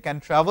wave, they can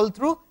travel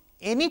through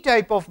any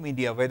type of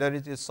media, whether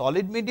it is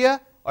solid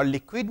media or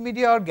liquid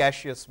media or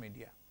gaseous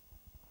media.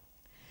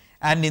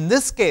 And in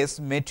this case,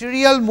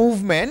 material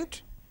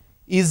movement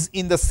is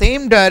in the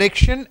same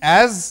direction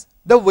as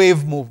the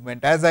wave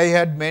movement. As I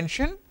had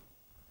mentioned,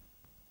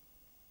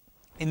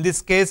 in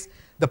this case,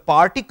 the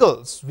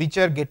particles which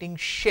are getting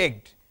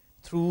shaped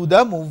through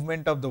the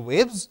movement of the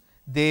waves,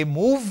 they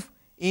move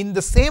in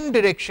the same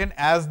direction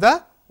as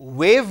the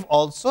wave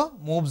also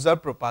moves or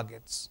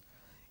propagates.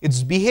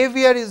 Its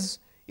behavior is,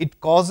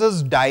 it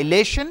causes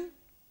dilation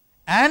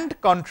and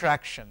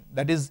contraction,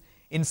 that is,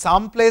 In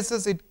some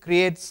places it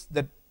creates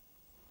the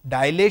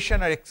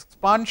dilation or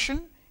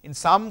expansion, in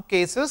some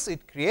cases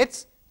it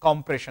creates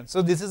compression.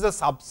 So, this is a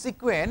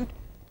subsequent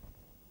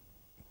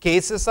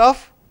cases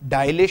of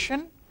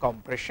dilation,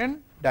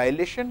 compression,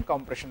 dilation,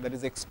 compression, that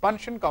is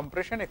expansion,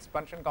 compression,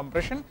 expansion,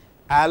 compression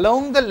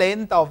along the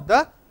length of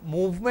the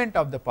movement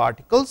of the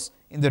particles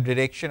in the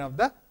direction of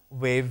the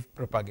wave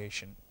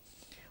propagation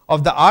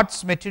of the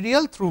Earth's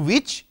material through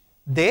which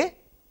they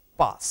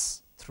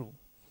pass through.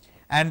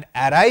 And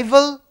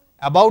arrival,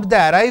 about the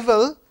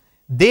arrival,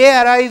 they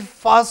arrive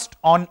first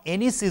on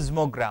any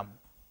seismogram,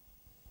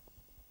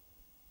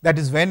 that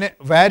is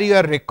where you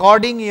are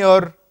recording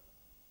your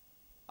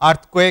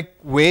earthquake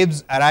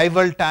waves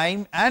arrival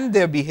time and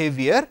their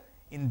behavior.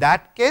 In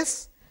that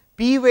case,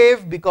 P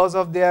wave, because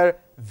of their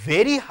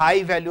very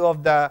high value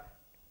of the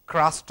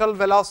crustal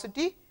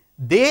velocity,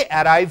 they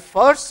arrive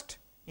first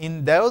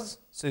in those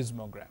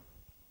seismogram.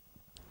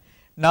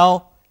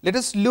 Now, let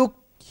us look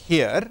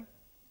here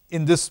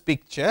in this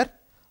picture.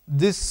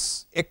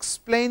 This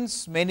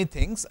explains many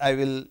things I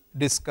will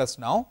discuss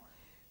now.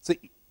 So,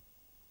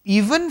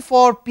 even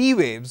for P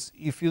waves,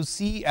 if you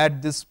see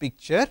at this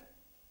picture,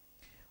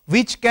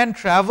 which can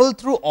travel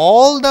through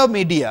all the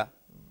media,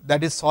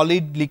 that is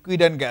solid,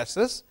 liquid and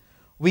gases,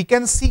 we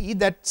can see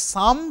that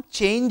some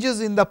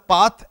changes in the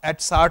path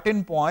at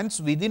certain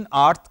points within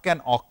earth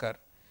can occur,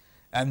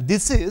 and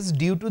this is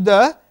due to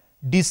the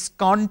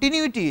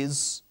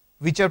discontinuities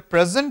which are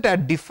present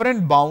at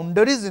different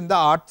boundaries in the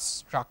earth's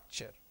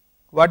structure.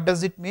 What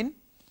does it mean?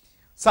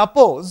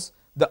 Suppose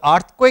the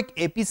earthquake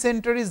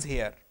epicenter is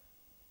here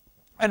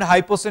and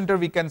hypocenter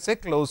we can say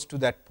close to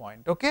that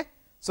point. Okay?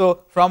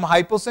 So, from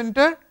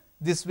hypocenter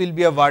this will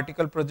be a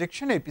vertical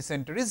projection,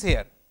 epicenter is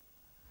here.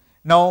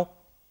 Now,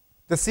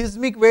 the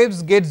seismic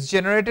waves gets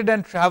generated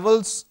and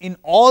travels in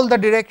all the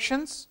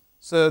directions.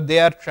 So, they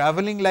are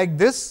traveling like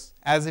this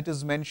as it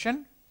is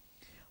mentioned,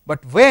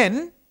 but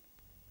when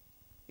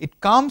it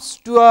comes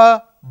to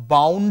a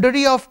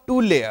boundary of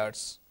two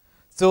layers.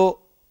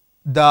 So,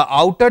 the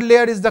outer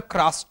layer is the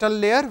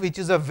crustal layer, which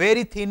is a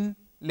very thin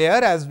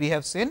layer as we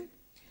have seen.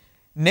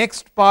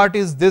 Next part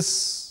is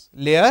this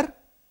layer,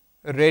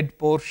 red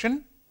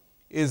portion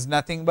is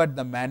nothing but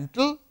the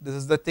mantle, this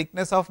is the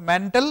thickness of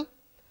mantle.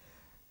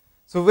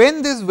 So,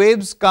 when these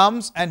waves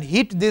comes and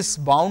hit this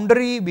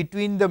boundary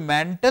between the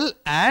mantle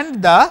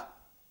and the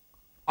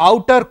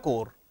outer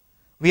core,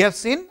 we have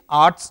seen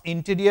earth's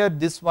interior,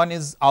 this one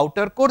is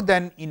outer core,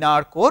 then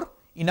inner core.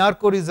 Inner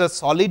core is a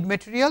solid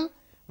material,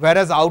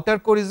 whereas outer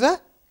core is a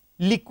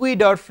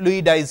liquid or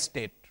fluidized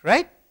state,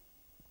 right.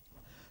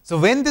 So,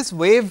 when this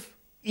wave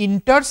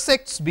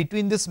intersects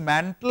between this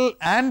mantle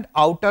and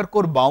outer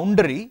core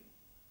boundary,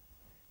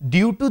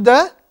 due to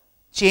the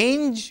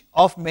change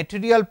of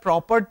material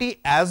property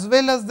as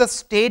well as the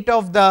state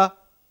of the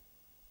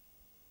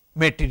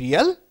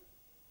material,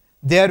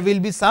 there will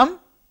be some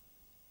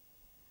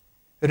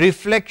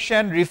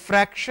reflection,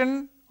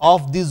 refraction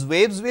of these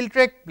waves will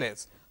take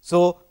place.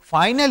 So,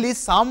 finally,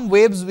 some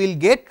waves will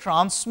get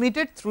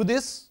transmitted through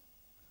this,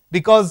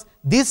 because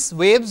these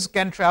waves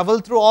can travel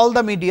through all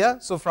the media.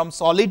 So, from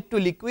solid to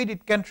liquid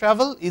it can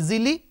travel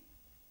easily.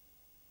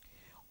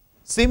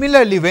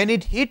 Similarly, when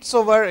it hits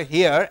over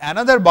here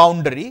another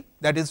boundary,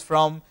 that is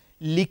from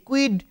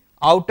liquid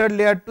outer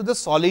layer to the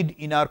solid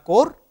inner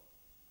core,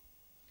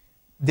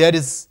 there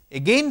is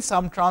again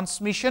some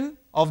transmission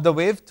of the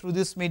wave through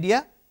this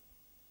media.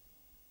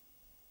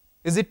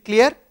 Is it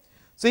clear?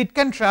 So, it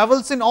can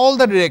travels in all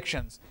the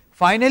directions.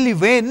 Finally,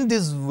 when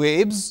these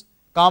waves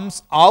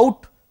comes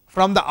out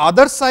from the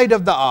other side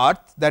of the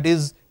earth, that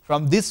is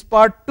from this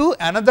part to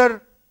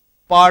another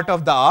part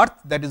of the earth,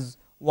 that is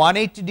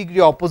 180°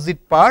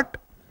 opposite part,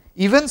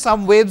 even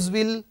some waves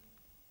will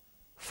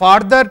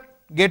further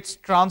gets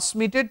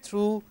transmitted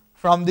through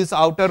from this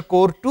outer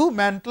core to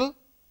mantle.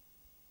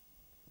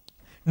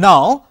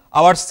 Now,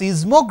 our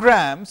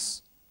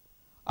seismograms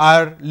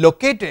are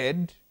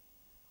located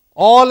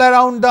all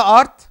around the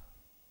earth.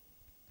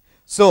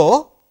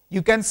 So,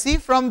 you can see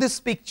from this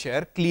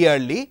picture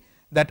clearly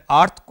that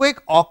earthquake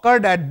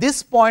occurred at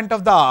this point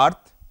of the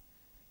earth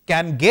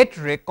can get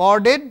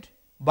recorded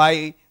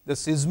by the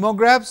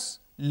seismographs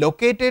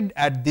located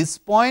at this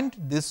point,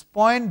 this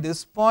point,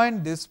 this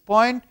point, this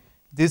point,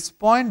 this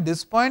point,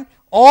 this point,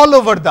 all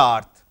over the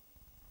earth.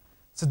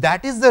 So,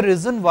 that is the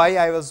reason why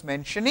I was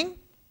mentioning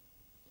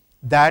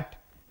that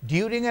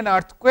during an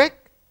earthquake,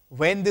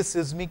 when the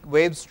seismic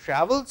waves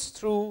travels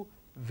through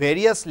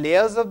various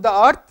layers of the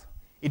earth,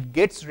 it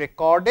gets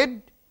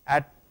recorded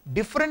at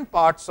different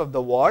parts of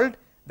the world.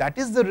 That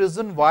is the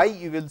reason why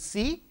you will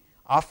see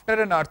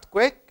after an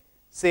earthquake,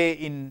 say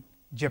in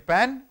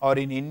Japan or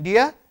in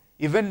India,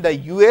 even the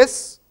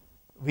US,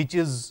 which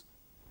is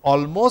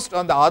almost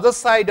on the other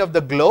side of the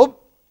globe,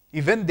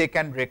 even they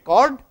can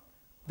record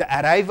the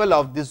arrival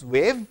of this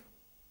wave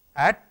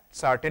at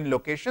certain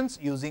locations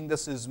using the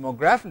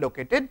seismograph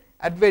located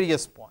at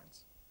various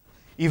points.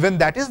 Even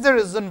that is the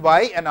reason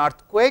why an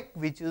earthquake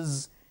which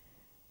is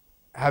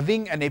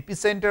having an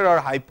epicenter or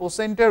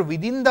hypocenter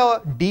within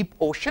the deep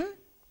ocean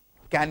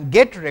can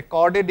get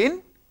recorded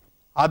in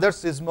other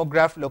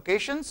seismograph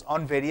locations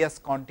on various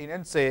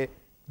continents, say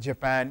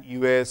Japan,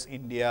 US,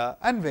 India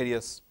and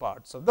various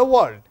parts of the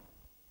world.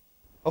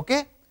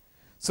 Okay?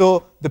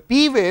 So, the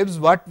P waves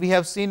what we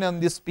have seen on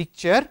this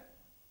picture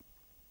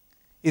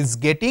is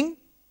getting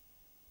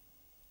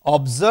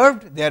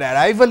observed, their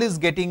arrival is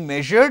getting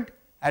measured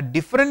at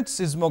different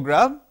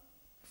seismograph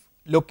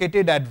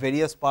located at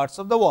various parts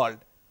of the world.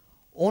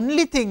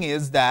 Only thing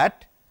is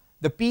that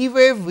the P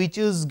wave which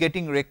is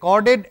getting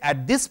recorded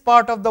at this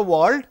part of the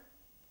world,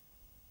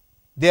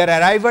 their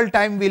arrival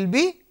time will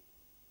be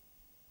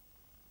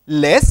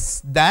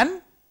less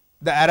than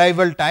the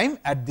arrival time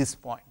at this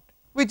point,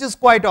 which is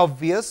quite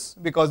obvious,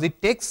 because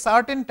it takes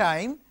certain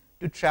time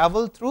to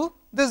travel through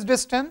this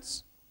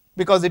distance,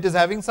 because it is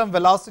having some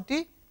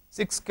velocity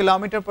 6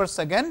 kilometer per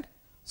second.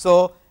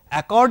 So,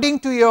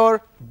 according to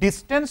your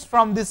distance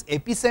from this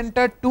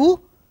epicenter to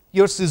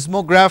your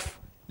seismograph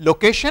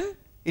location,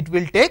 it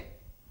will take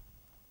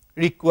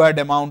required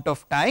amount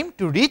of time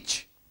to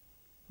reach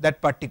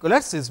that particular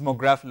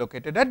seismograph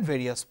located at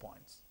various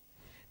points.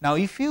 Now,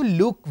 if you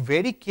look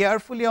very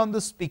carefully on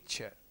this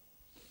picture,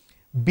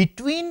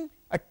 between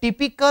a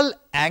typical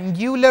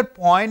angular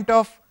point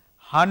of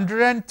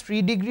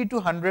 103 degree to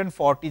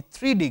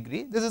 143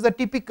 degree, this is the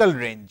typical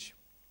range,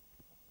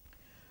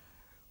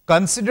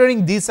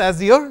 considering this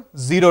as your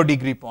 0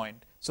 degree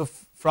point. So,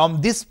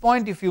 from this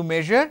point if you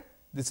measure,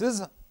 this is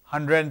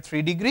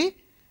 103 degree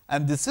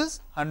and this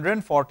is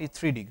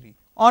 143 degree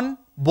on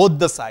both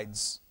the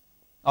sides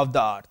of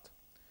the earth.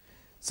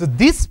 So,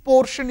 this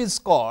portion is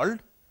called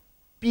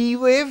P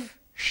wave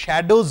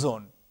shadow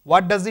zone.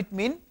 What does it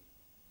mean?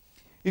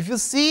 If you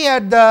see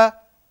at the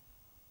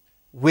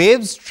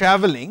waves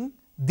traveling,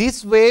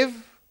 this wave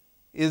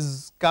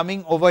is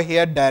coming over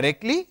here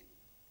directly,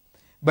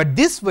 but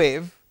this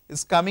wave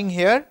is coming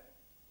here,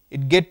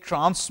 it get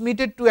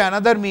transmitted to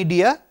another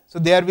media. So,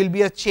 there will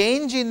be a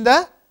change in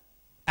the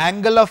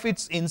angle of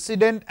its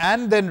incident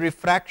and then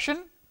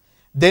refraction.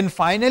 Then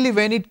finally,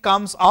 when it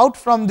comes out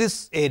from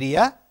this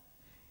area,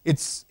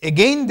 it's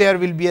again there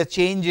will be a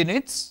change in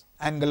its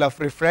angle of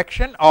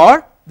refraction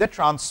or the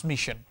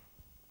transmission.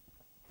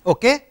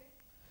 Okay?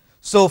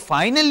 So,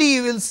 finally,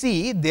 you will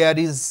see there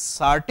is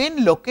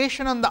certain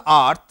location on the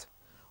earth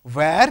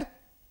where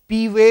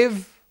P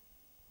wave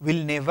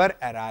will never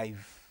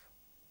arrive.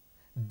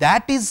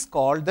 That is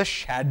called the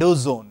shadow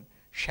zone.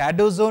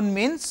 Shadow zone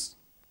means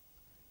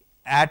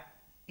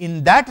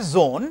in that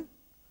zone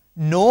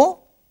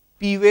no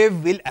P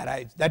wave will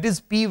arrive, that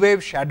is P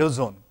wave shadow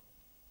zone.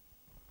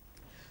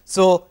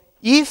 So,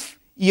 if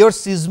your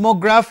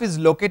seismograph is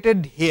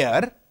located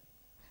here,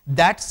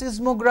 that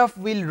seismograph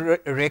will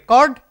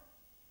record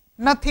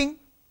nothing,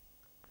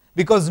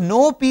 because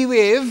no P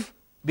wave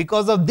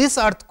because of this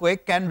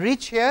earthquake can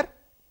reach here.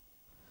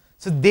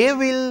 So, they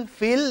will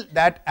feel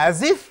that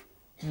as if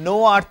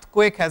no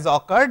earthquake has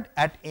occurred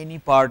at any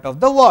part of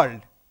the world,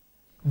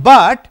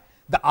 but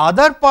the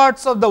other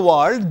parts of the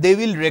world they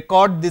will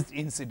record this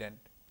incident.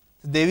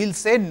 So, they will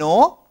say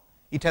no,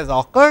 it has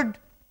occurred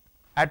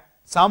at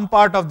some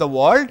part of the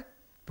world,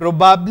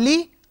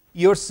 probably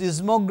your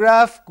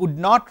seismograph could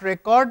not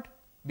record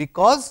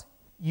because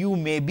you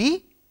may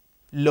be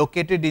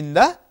located in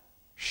the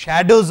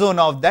shadow zone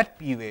of that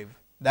P wave.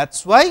 That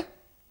is why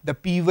the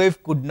P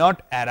wave could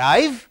not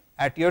arrive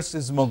at your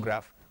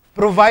seismograph,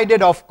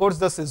 provided of course,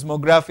 the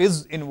seismograph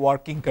is in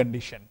working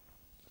condition,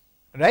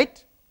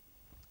 right.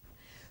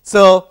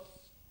 So,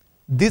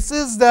 this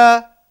is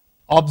the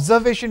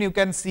observation you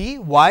can see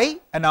why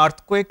an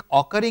earthquake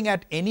occurring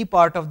at any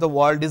part of the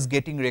world is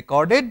getting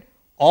recorded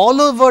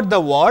all over the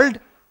world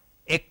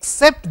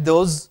except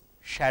those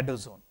shadow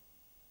zone.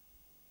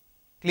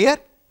 Clear?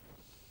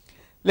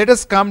 Let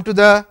us come to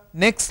the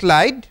next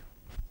slide,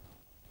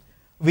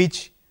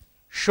 which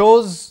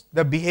shows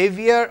the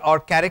behavior or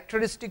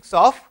characteristics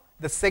of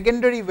the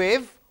secondary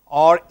wave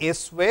or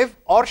S wave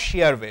or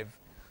shear wave.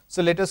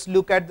 So, let us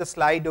look at the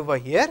slide over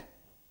here.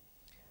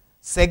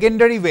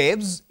 Secondary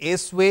waves,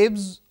 S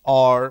waves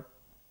or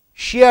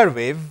shear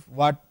wave,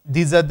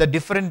 these are the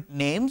different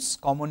names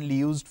commonly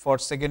used for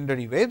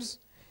secondary waves.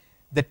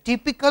 The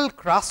typical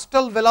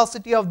crustal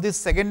velocity of this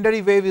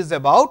secondary wave is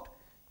about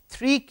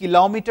 3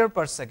 kilometer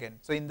per second.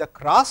 So, in the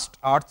crust,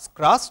 earth's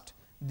crust,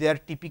 their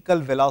typical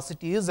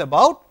velocity is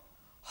about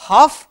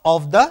half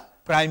of the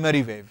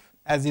primary wave.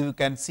 As you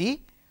can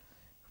see,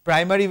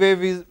 primary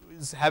wave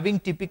is having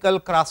typical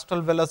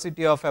crustal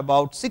velocity of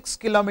about 6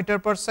 kilometer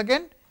per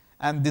second,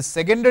 and this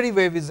secondary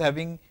wave is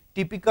having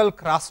typical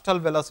crustal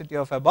velocity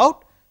of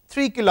about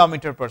 3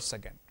 kilometer per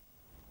second.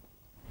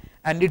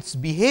 And its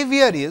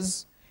behavior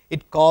is,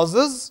 it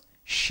causes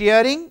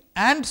shearing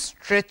and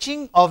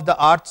stretching of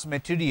the earth's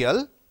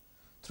material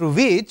through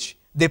which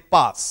they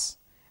pass,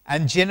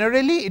 and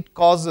generally it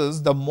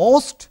causes the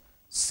most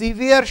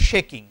severe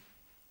shaking,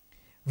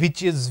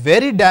 which is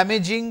very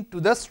damaging to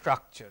the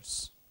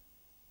structures.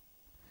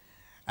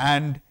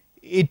 And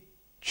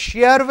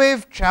shear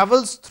wave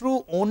travels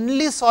through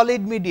only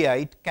solid media,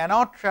 it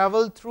cannot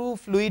travel through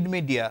fluid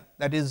media,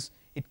 that is,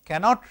 it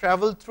cannot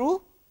travel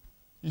through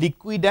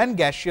liquid and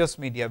gaseous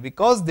media,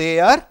 because they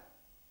are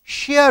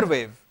shear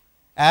wave.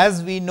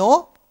 As we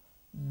know,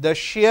 the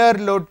shear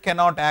load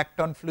cannot act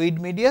on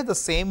fluid media, the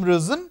same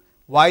reason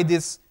why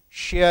this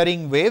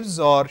shearing waves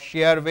or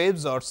shear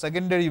waves or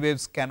secondary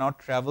waves cannot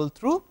travel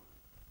through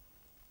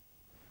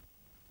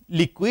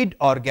liquid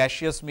or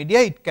gaseous media,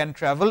 it can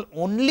travel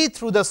only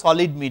through the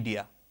solid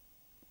media.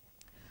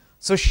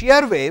 So,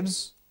 shear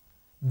waves,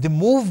 they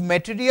move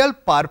material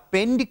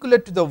perpendicular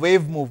to the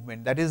wave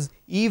movement, that is,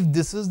 if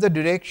this is the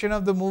direction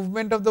of the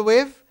movement of the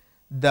wave,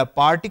 the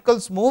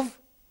particles move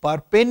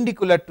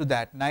perpendicular to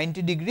that,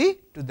 90 degree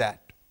to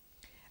that,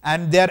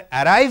 and their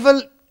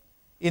arrival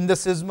in the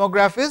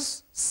seismograph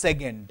is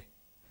second.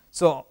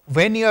 So,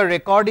 when you are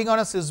recording on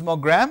a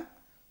seismogram,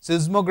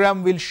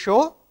 seismogram will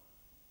show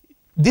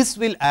this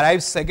will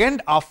arrive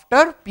second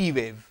after P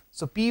wave.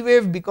 So, P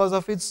wave, because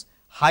of its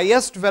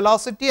highest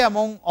velocity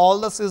among all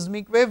the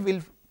seismic wave,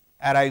 will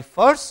arrive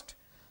first,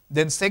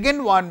 then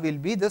second one will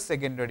be the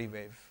secondary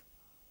wave.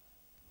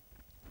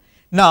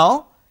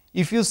 Now,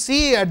 if you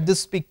see at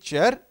this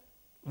picture,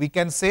 we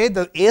can say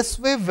the S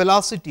wave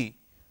velocity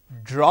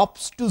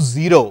drops to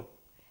 0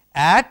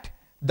 at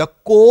the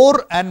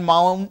core and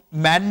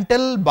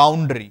mantle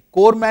boundary,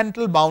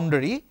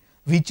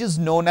 which is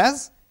known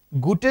as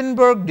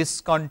Gutenberg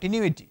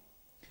discontinuity.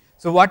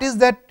 So, what is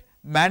that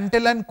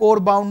mantle and core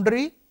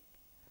boundary?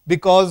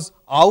 Because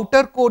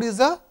outer core is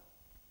a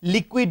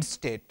liquid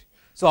state.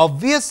 So,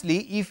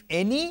 obviously, if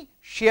any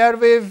shear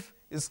wave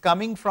is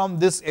coming from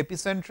this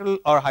epicentral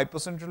or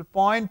hypocentral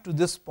point to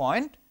this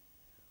point,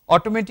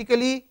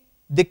 automatically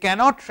they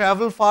cannot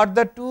travel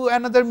further to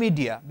another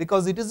media,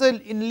 because it is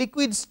in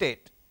liquid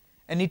state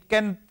and it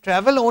can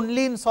travel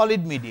only in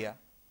solid media.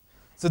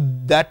 So,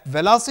 that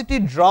velocity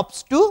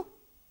drops to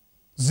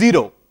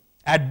 0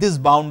 at this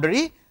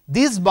boundary.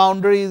 This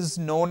boundary is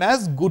known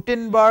as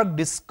Gutenberg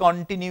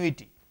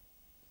discontinuity.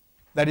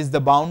 That is, the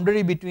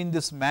boundary between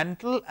this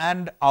mantle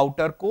and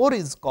outer core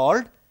is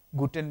called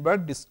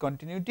Gutenberg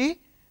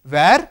discontinuity,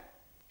 where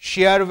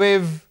shear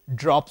wave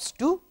drops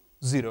to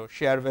 0,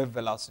 shear wave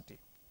velocity.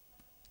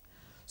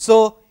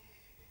 So,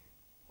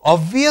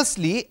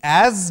 obviously,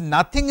 as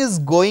nothing is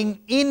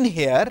going in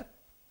here,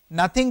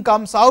 nothing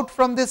comes out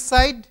from this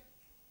side,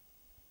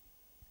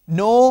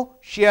 no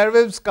shear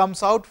waves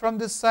comes out from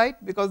this side,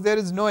 because there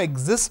is no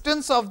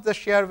existence of the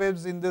shear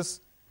waves in this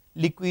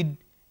liquid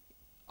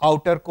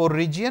outer core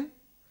region.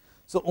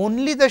 So,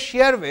 only the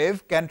shear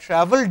wave can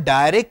travel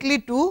directly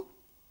to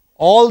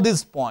all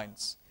these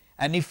points,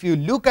 and if you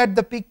look at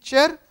the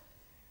picture,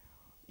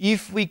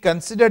 if we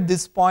consider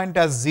this point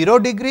as 0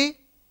 degree,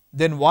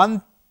 then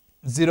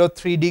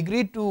 103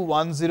 degree to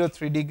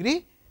 103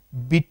 degree,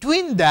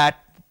 between that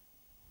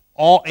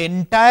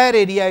entire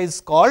area is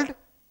called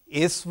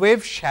S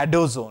wave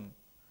shadow zone.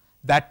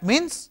 That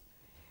means,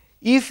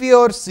 if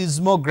your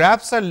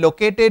seismographs are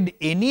located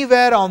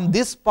anywhere on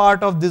this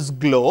part of this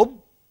globe,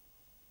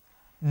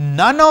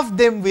 none of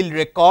them will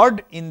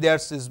record in their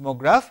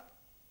seismograph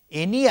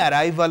any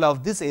arrival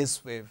of this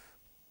S wave.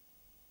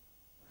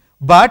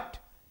 But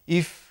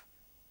if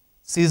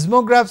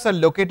seismographs are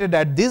located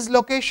at these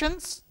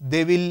locations,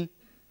 they will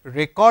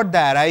record the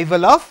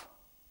arrival of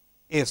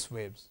S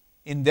waves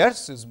in their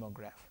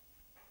seismograph.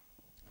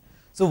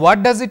 So,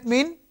 what does it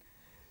mean?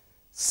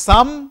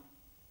 Some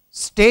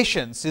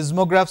stations,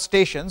 seismograph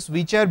stations,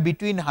 which are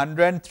between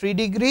 103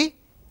 degree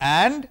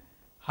and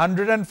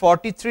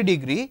 143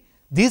 degree,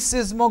 this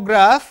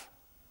seismograph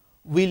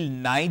will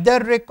neither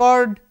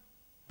record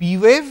P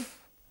wave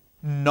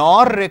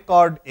nor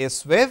record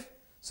S wave.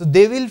 So,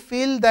 they will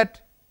feel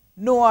that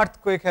no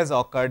earthquake has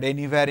occurred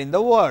anywhere in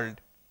the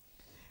world,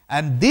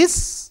 and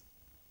this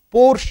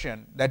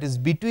portion, that is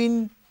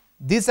between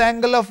this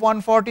angle of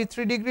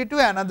 143 degree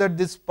to another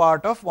this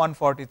part of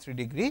 143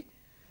 degree,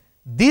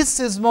 these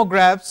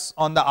seismographs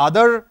on the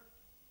other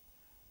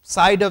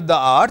side of the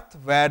earth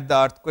where the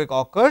earthquake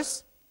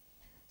occurs,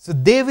 so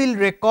they will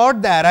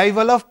record the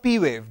arrival of P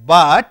wave,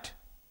 but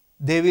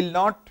they will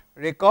not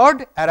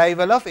record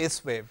arrival of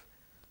S wave.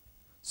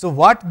 So,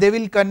 what they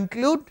will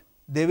conclude?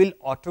 They will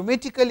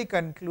automatically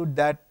conclude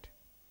that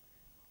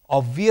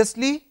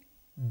obviously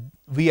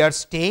we are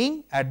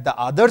staying at the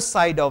other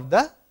side of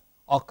the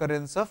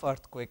occurrence of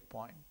earthquake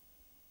point.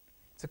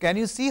 So, can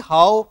you see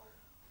how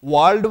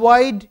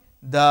worldwide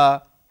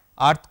the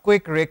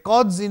earthquake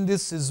records in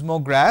these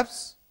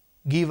seismographs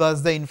give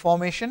us the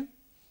information,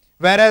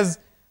 whereas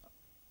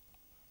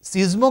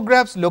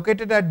seismographs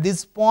located at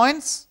these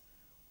points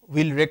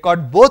will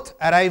record both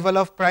arrival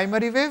of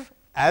primary wave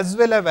as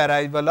well as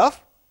arrival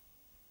of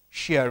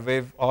shear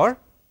wave or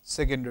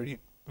secondary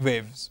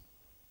waves.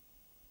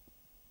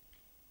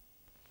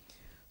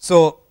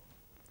 So,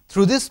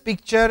 through this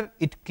picture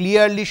it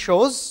clearly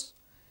shows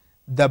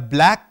the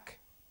black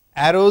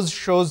arrows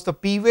shows the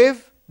P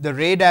wave, the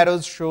red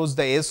arrows shows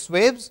the S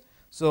waves.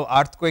 So,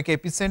 earthquake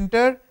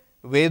epicenter,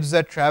 waves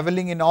are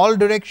traveling in all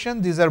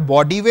directions, these are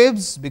body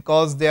waves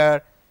because they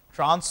are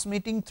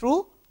transmitting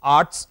through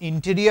Earth's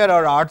interior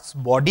or Earth's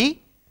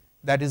body,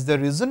 that is the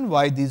reason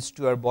why these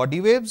two are body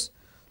waves.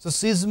 So,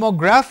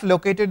 seismograph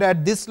located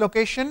at this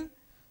location,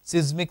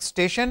 seismic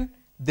station,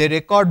 they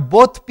record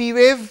both P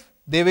wave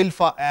they will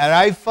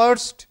arrive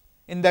first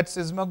in that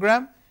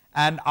seismogram,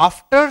 and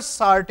after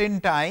certain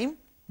time,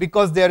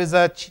 because there is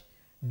a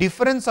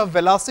difference of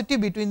velocity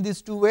between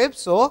these two waves.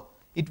 So,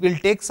 it will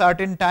take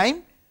certain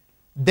time,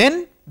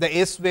 then the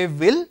S wave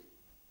will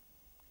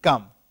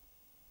come.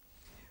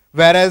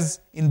 Whereas,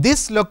 in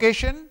this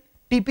location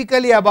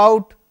typically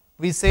about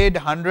we said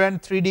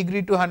 103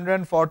 degree to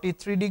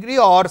 143 degree,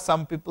 or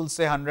some people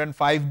say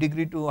 105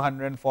 degree to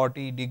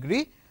 140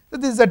 degree. So,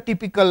 these are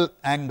typical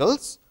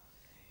angles.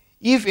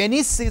 If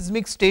any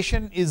seismic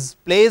station is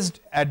placed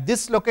at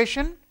this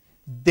location,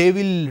 they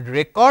will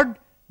record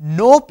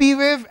no P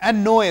wave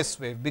and no S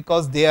wave,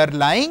 because they are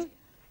lying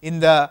in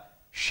the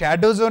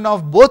shadow zone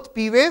of both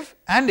P wave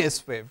and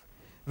S wave.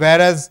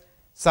 Whereas,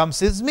 some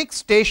seismic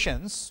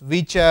stations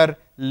which are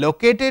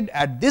located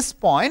at this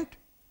point,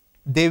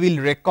 they will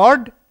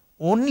record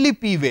only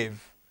P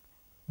wave,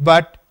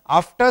 but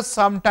after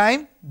some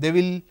time they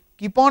will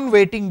keep on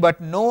waiting,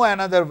 but no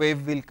another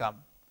wave will come.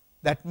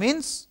 That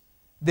means,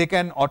 they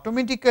can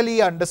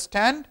automatically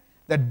understand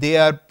that they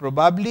are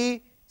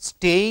probably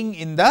staying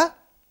in the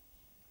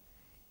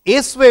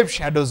S wave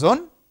shadow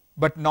zone,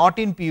 but not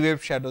in P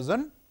wave shadow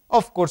zone,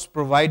 of course,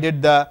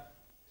 provided the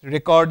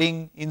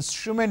recording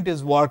instrument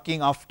is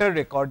working after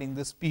recording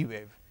this P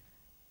wave.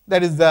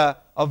 That is the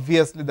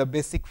obviously the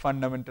basic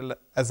fundamental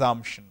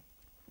assumption.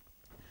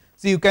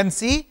 So, you can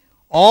see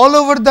all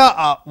over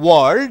the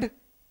world,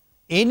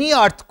 any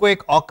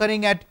earthquake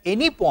occurring at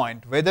any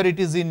point, whether it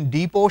is in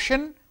deep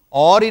ocean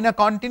or in a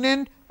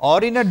continent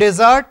or in a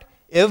desert,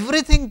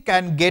 everything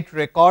can get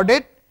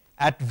recorded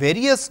at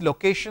various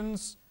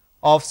locations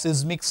of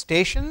seismic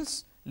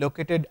stations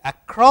located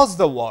across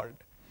the world.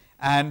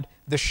 And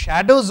the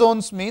shadow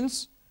zones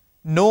means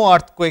no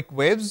earthquake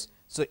waves.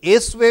 So,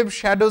 S wave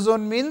shadow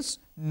zone means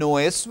no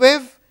S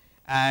wave,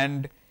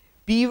 and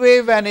P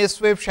wave and S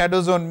wave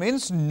shadow zone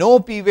means no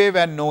P wave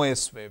and no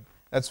S wave.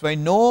 That is why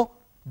no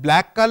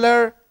black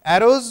color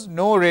arrows,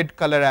 no red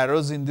color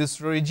arrows in this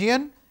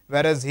region,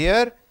 whereas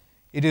here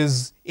it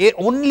is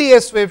only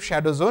S wave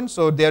shadow zone.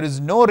 So, there is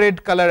no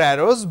red color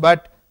arrows,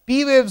 but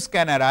P waves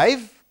can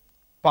arrive,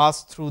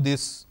 pass through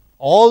this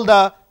all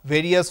the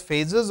various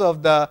phases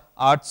of the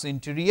earth's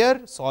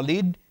interior,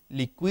 solid,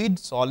 liquid,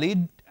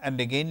 solid,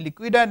 and again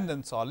liquid, and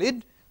then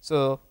solid.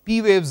 So,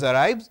 P waves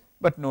arrives,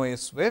 but no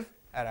S wave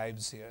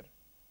arrives here.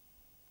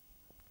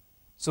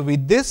 So,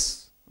 with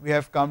this we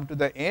have come to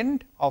the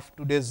end of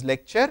today's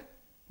lecture.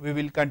 We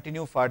will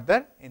continue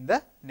further in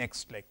the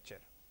next lecture.